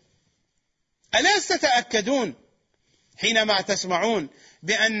تأكدوا. أليس تتأكدون حينما تسمعون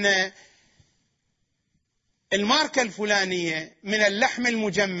بأن الماركة الفلانية من اللحم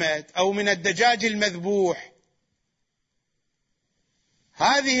المجمد أو من الدجاج المذبوح،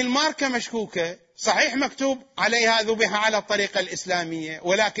 هذه الماركة مشكوكة، صحيح مكتوب عليها ذبح على الطريقة الإسلامية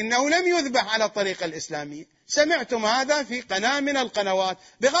ولكنه لم يذبح على الطريقة الإسلامية. سمعتم هذا في قناة من القنوات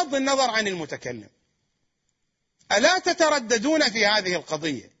بغض النظر عن المتكلم. ألا تترددون في هذه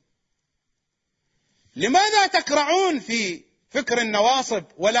القضية؟ لماذا تكرعون في فكر النواصب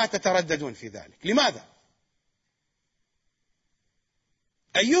ولا تترددون في ذلك؟ لماذا؟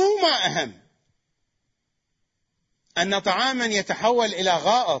 أيهما أهم؟ أن طعاما يتحول إلى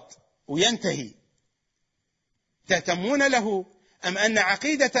غائط وينتهي تهتمون له، أم أن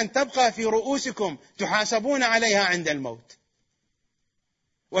عقيدة تبقى في رؤوسكم تحاسبون عليها عند الموت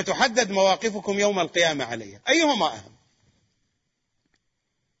وتحدد مواقفكم يوم القيامة عليها؟ أيهما أهم؟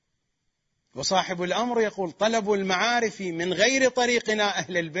 وصاحب الأمر يقول طلب المعارف من غير طريقنا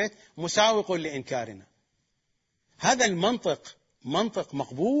أهل البيت مساوق لإنكارنا. هذا المنطق منطق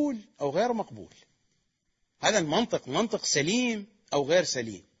مقبول أو غير مقبول؟ هذا المنطق منطق سليم أو غير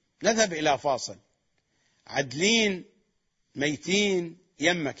سليم؟ نذهب إلى فاصل. عدلين ميتين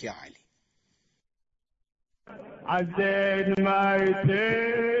يمك يا علي. عدلين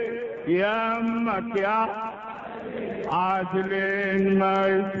ميتين يمك يا علي، عدلين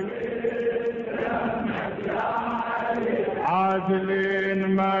ميتين يمك يا علي، عدلين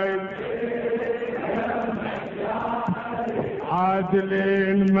ميتين يمك يا علي،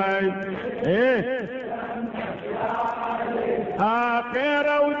 عدلين ميتين يمك يا علي،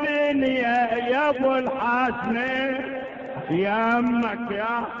 آخرة ودنيا يا ابو الحسن يمك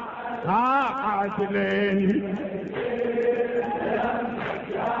يا عدلين يمك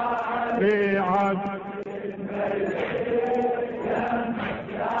يا علي، عدلين يمك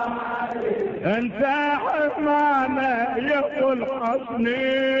يا علي، انت حمامة يا ابو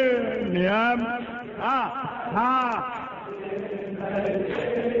الحسنين يمك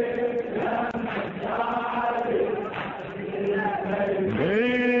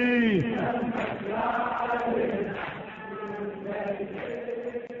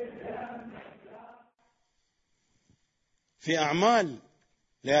في أعمال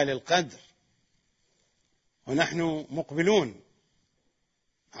ليالي القدر ونحن مقبلون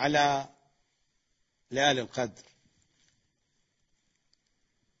على ليالي القدر،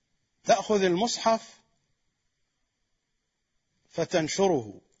 تأخذ المصحف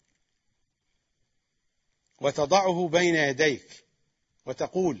فتنشره وتضعه بين يديك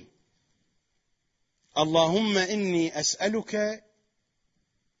وتقول: اللهم إني أسألك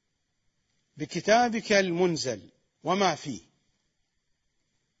بكتابك المنزل وما فيه،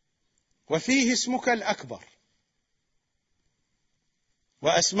 وفيه اسمك الأكبر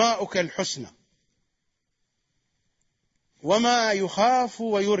وأسماؤك الحسنى، وما يخاف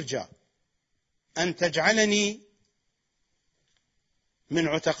ويرجى أن تجعلني من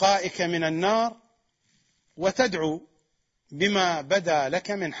عتقائك من النار، وتدعو بما بدا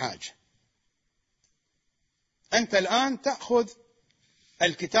لك من حاجة. أنت الآن تأخذ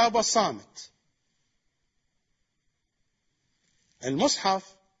الكتاب الصامت.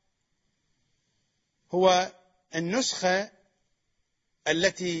 المصحف هو النسخة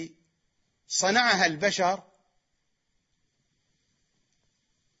التي صنعها البشر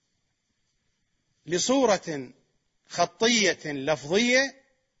لصورة خطية لفظية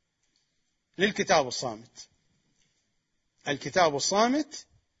للكتاب الصامت. الكتاب الصامت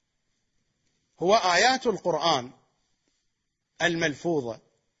هو آيات القرآن الملفوظة.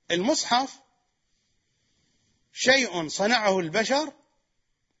 المصحف شيء صنعه البشر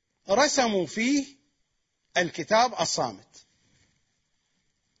رسموا فيه الكتاب الصامت.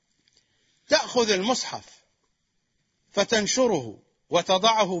 تأخذ المصحف فتنشره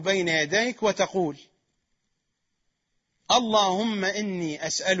وتضعه بين يديك وتقول: اللهم إني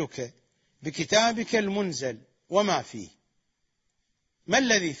أسألك بكتابك المنزل وما فيه. ما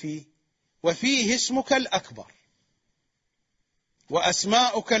الذي فيه؟ وفيه اسمك الأكبر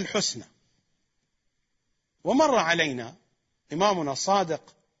وأسماؤك الحسنى. ومر علينا إمامنا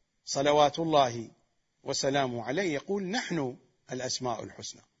الصادق صلوات الله وسلامه عليه يقول: نحن الأسماء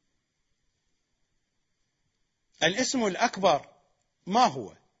الحسنى. الاسم الأكبر ما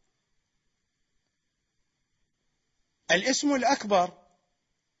هو؟ الاسم الأكبر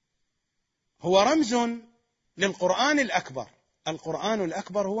هو رمز للقرآن الأكبر. القرآن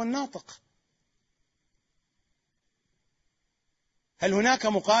الأكبر هو الناطق. هل هناك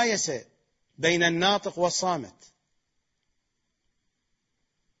مقايسة بين الناطق والصامت؟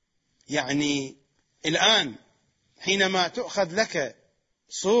 يعني الآن حينما تؤخذ لك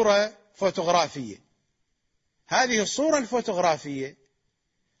صورة فوتوغرافية، هذه الصورة الفوتوغرافية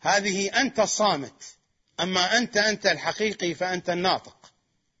هذه أنت الصامت، أما أنت الحقيقي فأنت الناطق.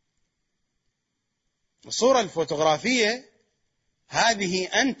 الصورة الفوتوغرافية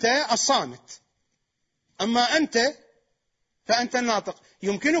هذه أنت الصامت، أما أنت فأنت الناطق.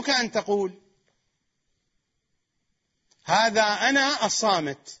 يمكنك أن تقول: هذا أنا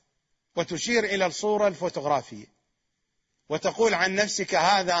الصامت، وتشير إلى الصورة الفوتوغرافية، وتقول عن نفسك: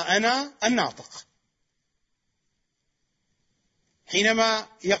 هذا أنا الناطق. حينما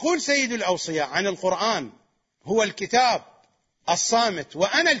يقول سيد الأوصياء عن القرآن: هو الكتاب الصامت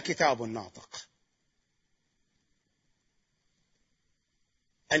وأنا الكتاب الناطق.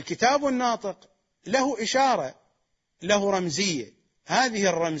 الكتاب الناطق له إشارة، له رمزية. هذه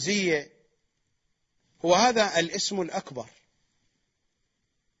الرمزية هو هذا الاسم الأكبر،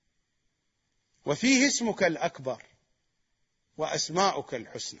 وفيه اسمك الأكبر وأسماؤك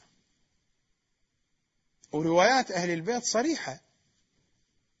الحسنى. وروايات أهل البيت صريحة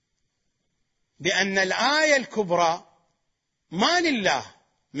بأن الآية الكبرى ما لله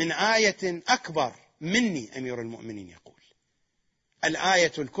من آية أكبر مني أمير المؤمنين يقول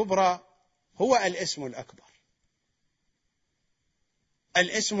الآية الكبرى هو الاسم الأكبر،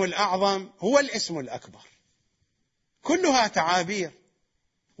 الاسم الأعظم هو الاسم الأكبر، كلها تعابير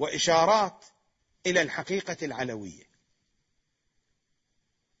وإشارات إلى الحقيقة العلوية.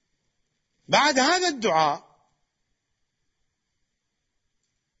 بعد هذا الدعاء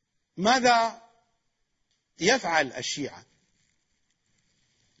ماذا يفعل الشيعة؟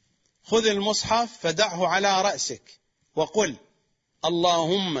 خذ المصحف فدعه على رأسك وقل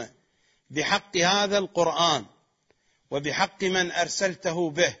اللهم بحق هذا القرآن وبحق من أرسلته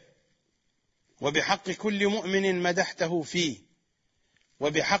به وبحق كل مؤمن مدحته فيه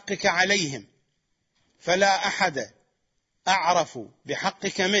وبحقك عليهم فلا أحد أعرف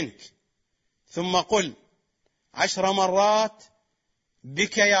بحقك منك، ثم قل 10 مرات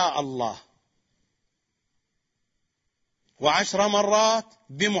بك يا الله، و10 مرات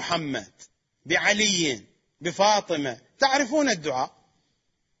بمحمد، بعلي، بفاطمة. تعرفون الدعاء،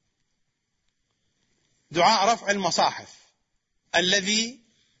 دعاء رفع المصاحف الذي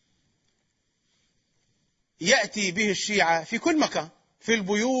يأتي به الشيعة في كل مكان، في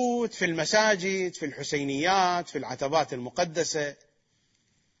البيوت، في المساجد، في الحسينيات، في العتبات المقدسة.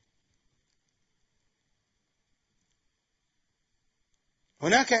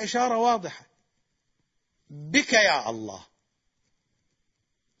 هناك إشارة واضحة بك يا الله،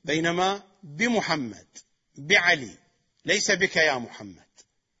 بينما بمحمد، بعلي، ليس بك يا محمد،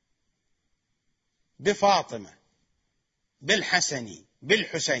 بفاطمة، بالحسن،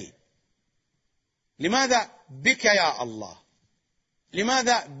 بالحسين. لماذا بك يا الله؟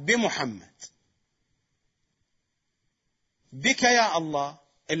 لماذا بمحمد؟ بك يا الله،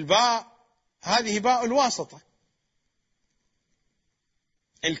 الباء هذه باء الواسطة،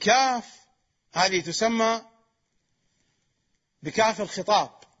 الكاف هذه تسمى بكاف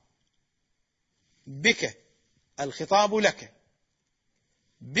الخطاب، بك الخطاب لك،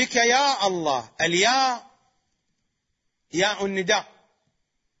 بك يا الله. الياء ياء النداء،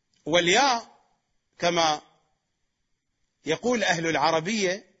 والياء كما يقول أهل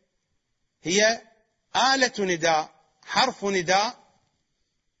العربية هي آلة نداء، حرف نداء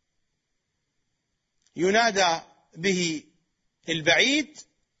ينادى به البعيد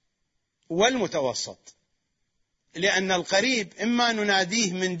والمتوسط، لأن القريب إما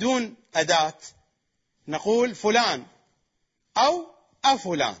نناديه من دون أداة، نقول فلان أو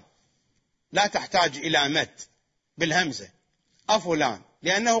أفلان، لا تحتاج إلى مد بالهمزة، أفلان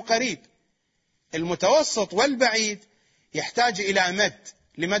لأنه قريب. المتوسط والبعيد يحتاج إلى مد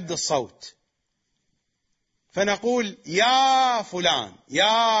لمد الصوت، فنقول يا فلان،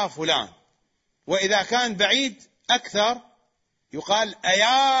 يا فلان. وإذا كان بعيد أكثر يقال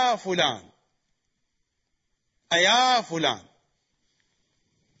أيا فلان، أيا فلان.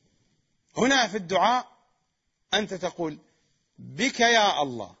 هنا في الدعاء أنت تقول بك يا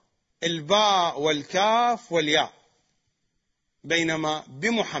الله، الباء والكاف والياء، بينما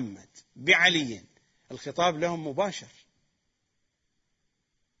بمحمد، بعلي الخطاب لهم مباشر.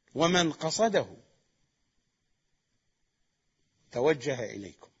 ومن قصده توجه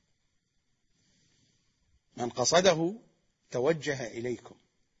إليكم، من قصده توجه إليكم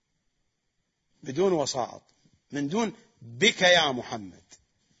بدون وسائط، من دون بك يا محمد،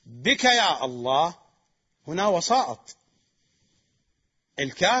 بك يا الله. هنا وسائط،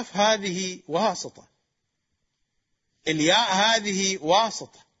 الكاف هذه واسطة، الياء هذه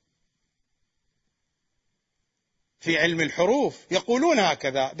واسطة. في علم الحروف يقولون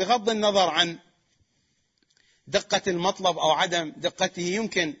هكذا بغض النظر عن دقة المطلب أو عدم دقته،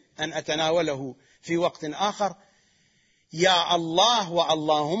 يمكن أن أتناوله في وقت آخر. يا الله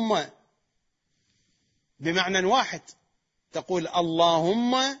واللهم بمعنى واحد، تقول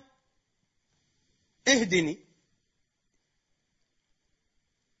اللهم اهدني،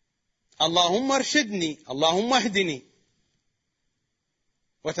 اللهم ارشدني، اللهم اهدني،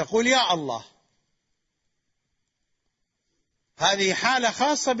 وتقول يا الله. هذه حالة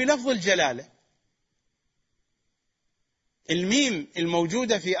خاصة بلفظ الجلالة. الميم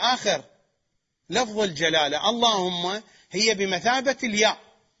الموجودة في آخر لفظ الجلالة اللهم هي بمثابة الياء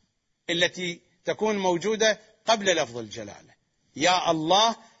التي تكون موجودة قبل لفظ الجلالة. يا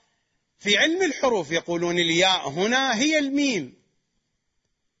الله في علم الحروف يقولون الياء هنا هي الميم،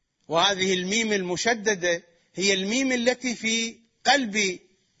 وهذه الميم المشددة هي الميم التي في قلب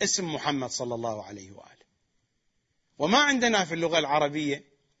اسم محمد صلى الله عليه وآله. وما عندنا في اللغة العربية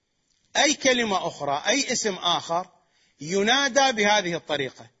أي كلمة أخرى، أي اسم آخر ينادى بهذه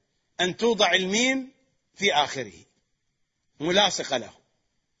الطريقة، أن توضع الميم في آخره ملاصقة له،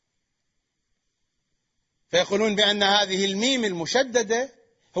 فيقولون بأن هذه الميم المشددة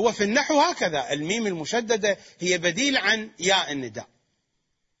هو في النحو هكذا، الميم المشددة هي بديل عن ياء النداء.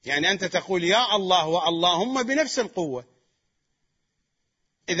 يعني أنت تقول يا الله واللهم بنفس القوة.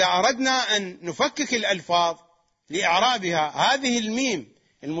 إذا أردنا أن نفكك الألفاظ لإعرابها، هذه الميم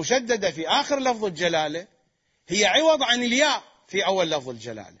المشددة في آخر لفظ الجلالة هي عوض عن الياء في أول لفظ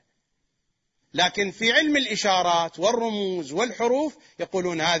الجلالة. لكن في علم الإشارات والرموز والحروف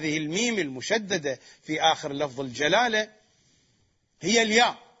يقولون هذه الميم المشددة في آخر لفظ الجلالة هي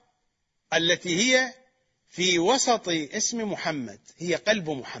الياء التي هي في وسط اسم محمد، هي قلب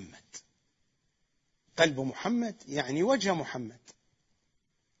محمد. قلب محمد يعني وجه محمد.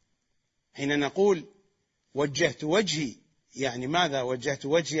 حين نقول وجهت وجهي، يعني ماذا؟ وجهت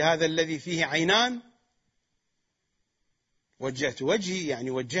وجهي هذا الذي فيه عينان. وجهت وجهي يعني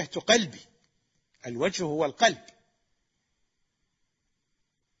وجهت قلبي. الوجه هو القلب.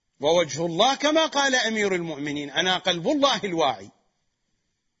 ووجه الله كما قال أمير المؤمنين أنا قلب الله الواعي.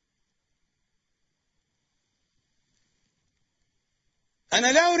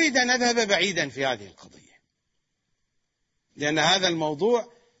 أنا لا أريد أن أذهب بعيدا في هذه القضية، لأن هذا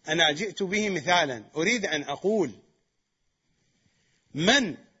الموضوع أنا جئت به مثالا. أريد أن أقول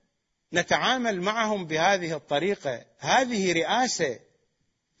من نتعامل معهم بهذه الطريقة هذه رئاسة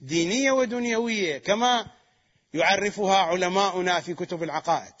دينية ودنيوية كما يعرفها علماؤنا في كتب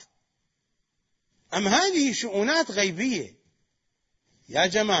العقائد، أم هذه شؤونات غيبية؟ يا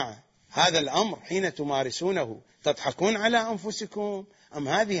جماعة، هذا الأمر حين تمارسونه تضحكون على أنفسكم أم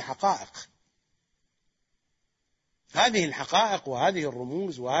هذه حقائق؟ هذه الحقائق وهذه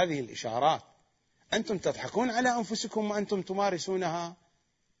الرموز وهذه الإشارات أنتم تضحكون على أنفسكم وأنتم تمارسونها،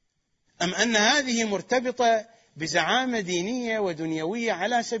 أم أن هذه مرتبطة بزعامة دينية ودنيوية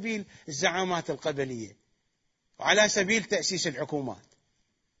على سبيل الزعامات القبلية وعلى سبيل تأسيس الحكومات؟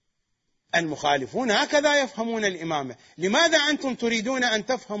 المخالفون هكذا يفهمون الإمامة. لماذا أنتم تريدون أن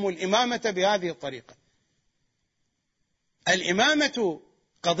تفهموا الإمامة بهذه الطريقة؟ الإمامة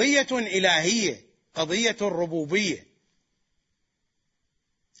قضية إلهية، قضية الربوبية.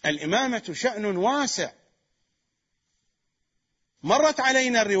 الإمامة شأن واسع. مرت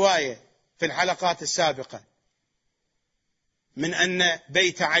علينا الرواية في الحلقات السابقة من أن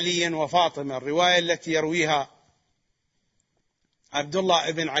بيت علي وفاطمة، الرواية التي يرويها عبد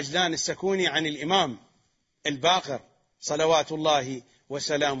الله بن عجلان السكوني عن الإمام الباقر صلوات الله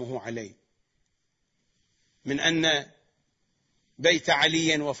وسلامه عليه، من أن بيت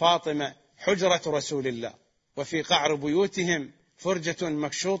علي وفاطمة حجرة رسول الله، وفي قعر بيوتهم فرجة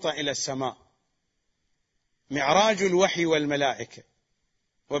مكشوطة إلى السماء، معراج الوحي والملائكة،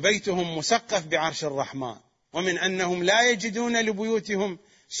 وبيتهم مسقف بعرش الرحمن، ومن أنهم لا يجدون لبيوتهم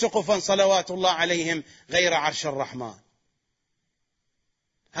سقفا صلوات الله عليهم غير عرش الرحمن.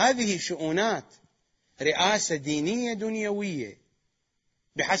 هذه شؤونات رئاسة دينية دنيوية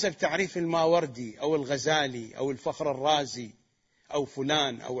بحسب تعريف الماوردي أو الغزالي أو الفخر الرازي أو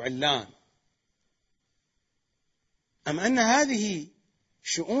فلان أو علان. أم أن هذه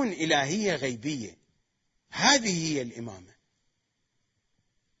شؤون إلهية غيبية، هذه هي الإمامة.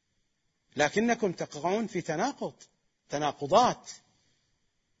 لكنكم تقعون في تناقضات،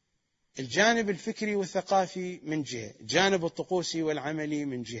 الجانب الفكري والثقافي من جهة، الجانب الطقوسي والعملي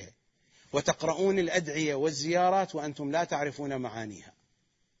من جهة، وتقرؤون الأدعية والزيارات وأنتم لا تعرفون معانيها،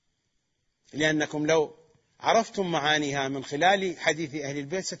 لأنكم لو عرفتم معانيها من خلال حديث أهل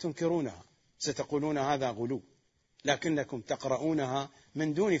البيت ستنكرونها، ستقولون هذا غلو، لكنكم تقرؤونها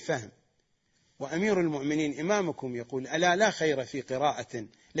من دون فهم. وأمير المؤمنين إمامكم يقول ألا لا خير في قراءة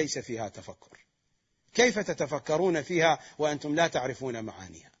ليس فيها تفكر. كيف تتفكرون فيها وأنتم لا تعرفون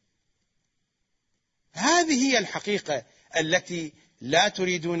معانيها؟ هذه هي الحقيقة التي لا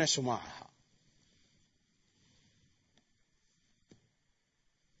تريدون سماعها.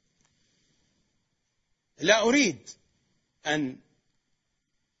 لا أريد أن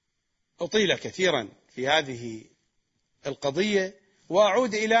أطيل كثيرا في هذه القضية،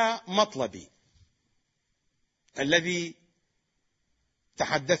 وأعود إلى مطلبي الذي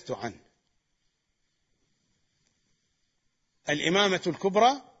تحدثت عنه. الإمامة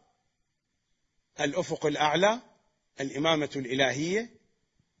الكبرى، الأفق الأعلى، الإمامة الإلهية،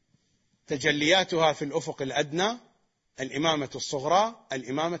 تجلياتها في الأفق الأدنى، الإمامة الصغرى،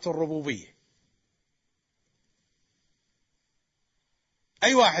 الإمامة الربوبية.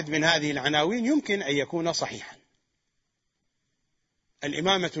 أي واحد من هذه العناوين يمكن أن يكون صحيحا.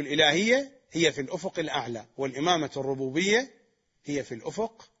 الإمامة الإلهية هي في الأفق الأعلى، والإمامة الربوبية هي في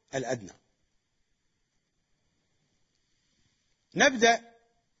الأفق الأدنى. نبدأ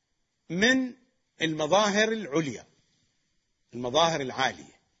من المظاهر العليا، المظاهر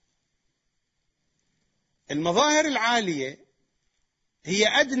العالية. المظاهر العالية هي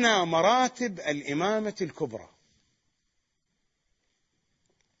أدنى مراتب الإمامة الكبرى.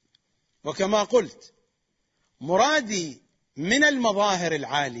 وكما قلت، مرادي من المظاهر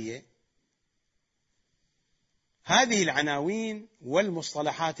العالية هذه العناوين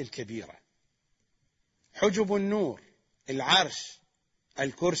والمصطلحات الكبيرة: حجب النور، العرش،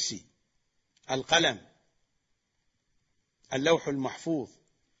 الكرسي، القلم، اللوح المحفوظ،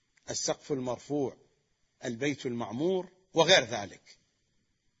 السقف المرفوع، البيت المعمور، وغير ذلك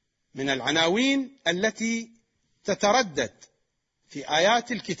من العناوين التي تتردد في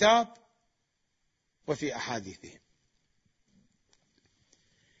آيات الكتاب وفي أحاديثهم.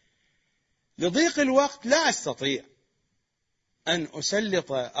 لضيق الوقت لا أستطيع أن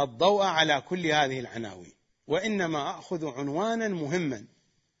أسلط الضوء على كل هذه العناوين، وإنما أخذ عنوانا مهما.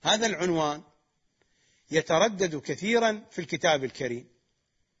 هذا العنوان يتردد كثيرا في الكتاب الكريم،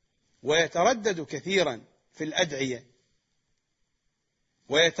 ويتردد كثيرا في الأدعية،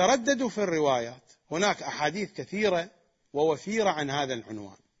 ويتردد في الروايات. هناك أحاديث كثيرة ووفيرة عن هذا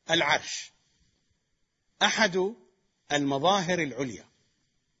العنوان. العرش أحد المظاهر العليا.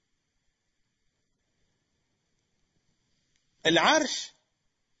 العرش،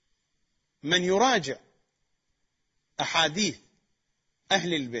 من يراجع أحاديث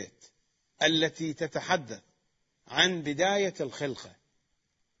أهل البيت التي تتحدث عن بداية الخلقة،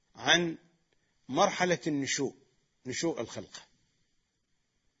 عن مرحلة نشوء الخلقة،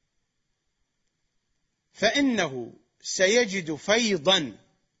 فإنه سيجد فيضا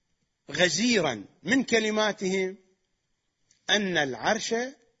غزيرا من كلماتهم أن العرش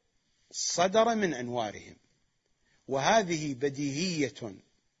صدر من أنوارهم. وهذه بديهية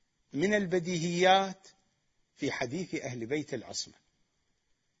من البديهيات في حديث أهل بيت العصمة.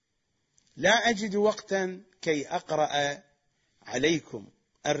 لا أجد وقتا كي أقرأ عليكم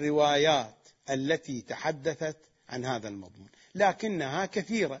الروايات التي تحدثت عن هذا المضمون، لكنها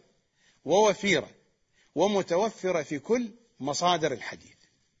كثيرة ووفيرة ومتوفرة في كل مصادر الحديث،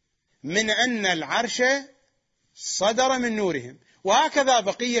 من أن العرش صدر من نورهم، وهكذا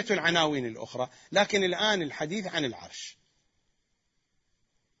بقية العناوين الأخرى. لكن الآن الحديث عن العرش.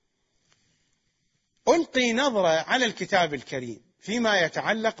 ألقي نظرة على الكتاب الكريم فيما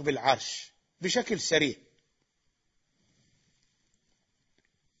يتعلق بالعرش بشكل سريع.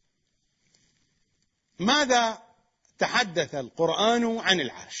 ماذا تحدث القرآن عن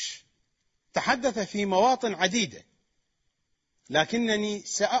العرش؟ تحدث في مواطن عديدة، لكنني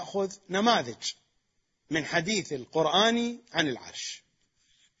سأخذ نماذج من حديث القرآن عن العرش.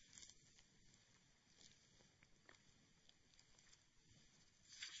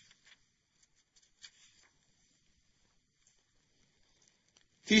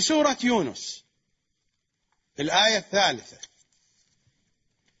 في سورة يونس الآية 3: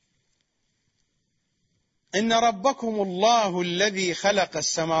 إن ربكم الله الذي خلق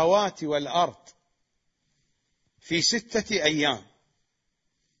السماوات والأرض في 6 أيام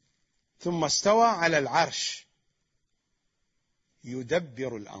ثم استوى على العرش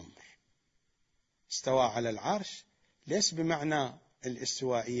يدبر الأمر. استوى على العرش ليس بمعنى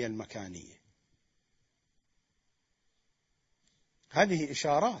الاستوائية المكانية، هذه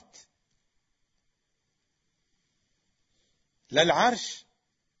إشارات. لا العرش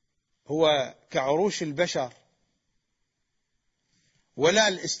هو كعروش البشر، ولا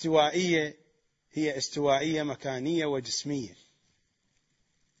الاستوائية هي استوائية مكانية وجسمية.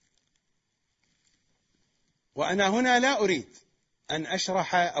 وأنا هنا لا أريد أن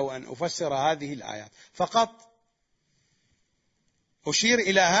أشرح أو أن أفسر هذه الآيات، فقط أشير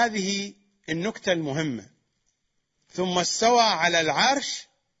إلى هذه النكتة المهمة: ثم استوى على العرش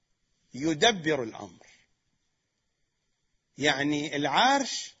يدبر الأمر. يعني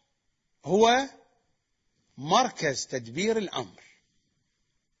العرش هو مركز تدبير الأمر.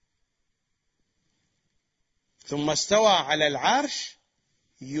 ثم استوى على العرش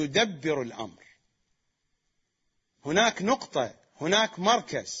يدبر الأمر. هناك نقطة، هناك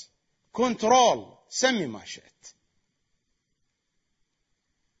مركز، كنترول، سمي ما شئت،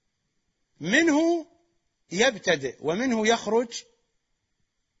 منه يبتدئ ومنه يخرج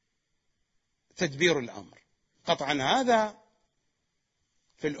تدبير الأمر. قطعا هذا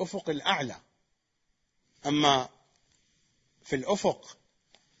في الأفق الأعلى. أما في الأفق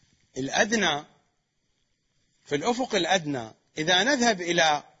الأدنى إذا نذهب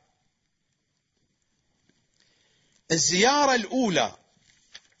إلى الزيارة الأولى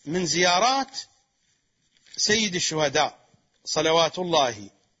من زيارات سيد الشهداء صلوات الله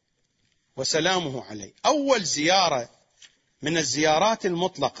وسلامه عليه، أول زيارة من الزيارات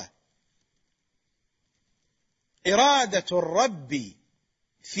المطلقة: إرادة الرب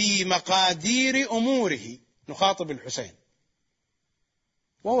في مقادير أموره. نخاطب الحسين: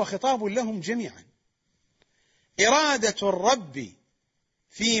 وهو خطاب لهم جميعا. إرادة الرب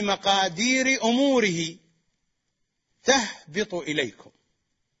في مقادير أموره تهبط إليكم،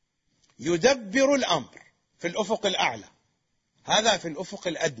 يدبر الأمر في الأفق الأعلى، هذا في الأفق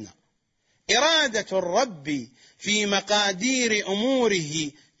الأدنى. إرادة الرب في مقادير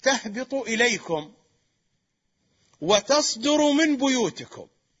أموره تهبط إليكم وتصدر من بيوتكم،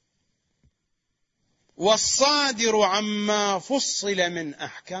 والصادر عما فصل من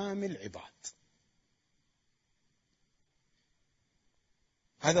أحكام العباد.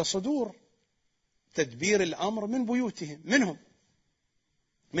 هذا صدور تدبير الأمر من بيوتهم، منهم،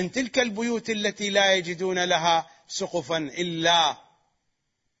 من تلك البيوت التي لا يجدون لها سقفا إلا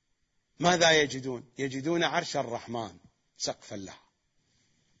ماذا يجدون؟ يجدون عرش الرحمن سقفا لها.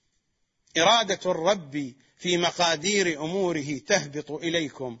 إرادة الرب في مقادير أموره تهبط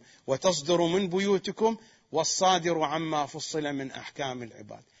إليكم وتصدر من بيوتكم، والصادر عما فصل من أحكام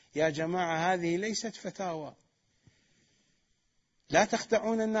العباد. يا جماعة، هذه ليست فتاوى، لا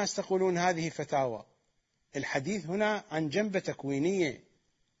تخدعون الناس تقولون هذه فتاوى. الحديث هنا عن جنبة تكوينية.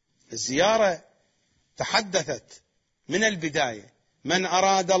 الزيارة تحدثت من البداية: من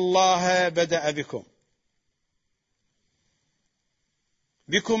أراد الله بدأ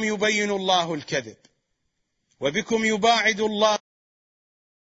بكم يبين الله الكذب، وبكم يباعد الله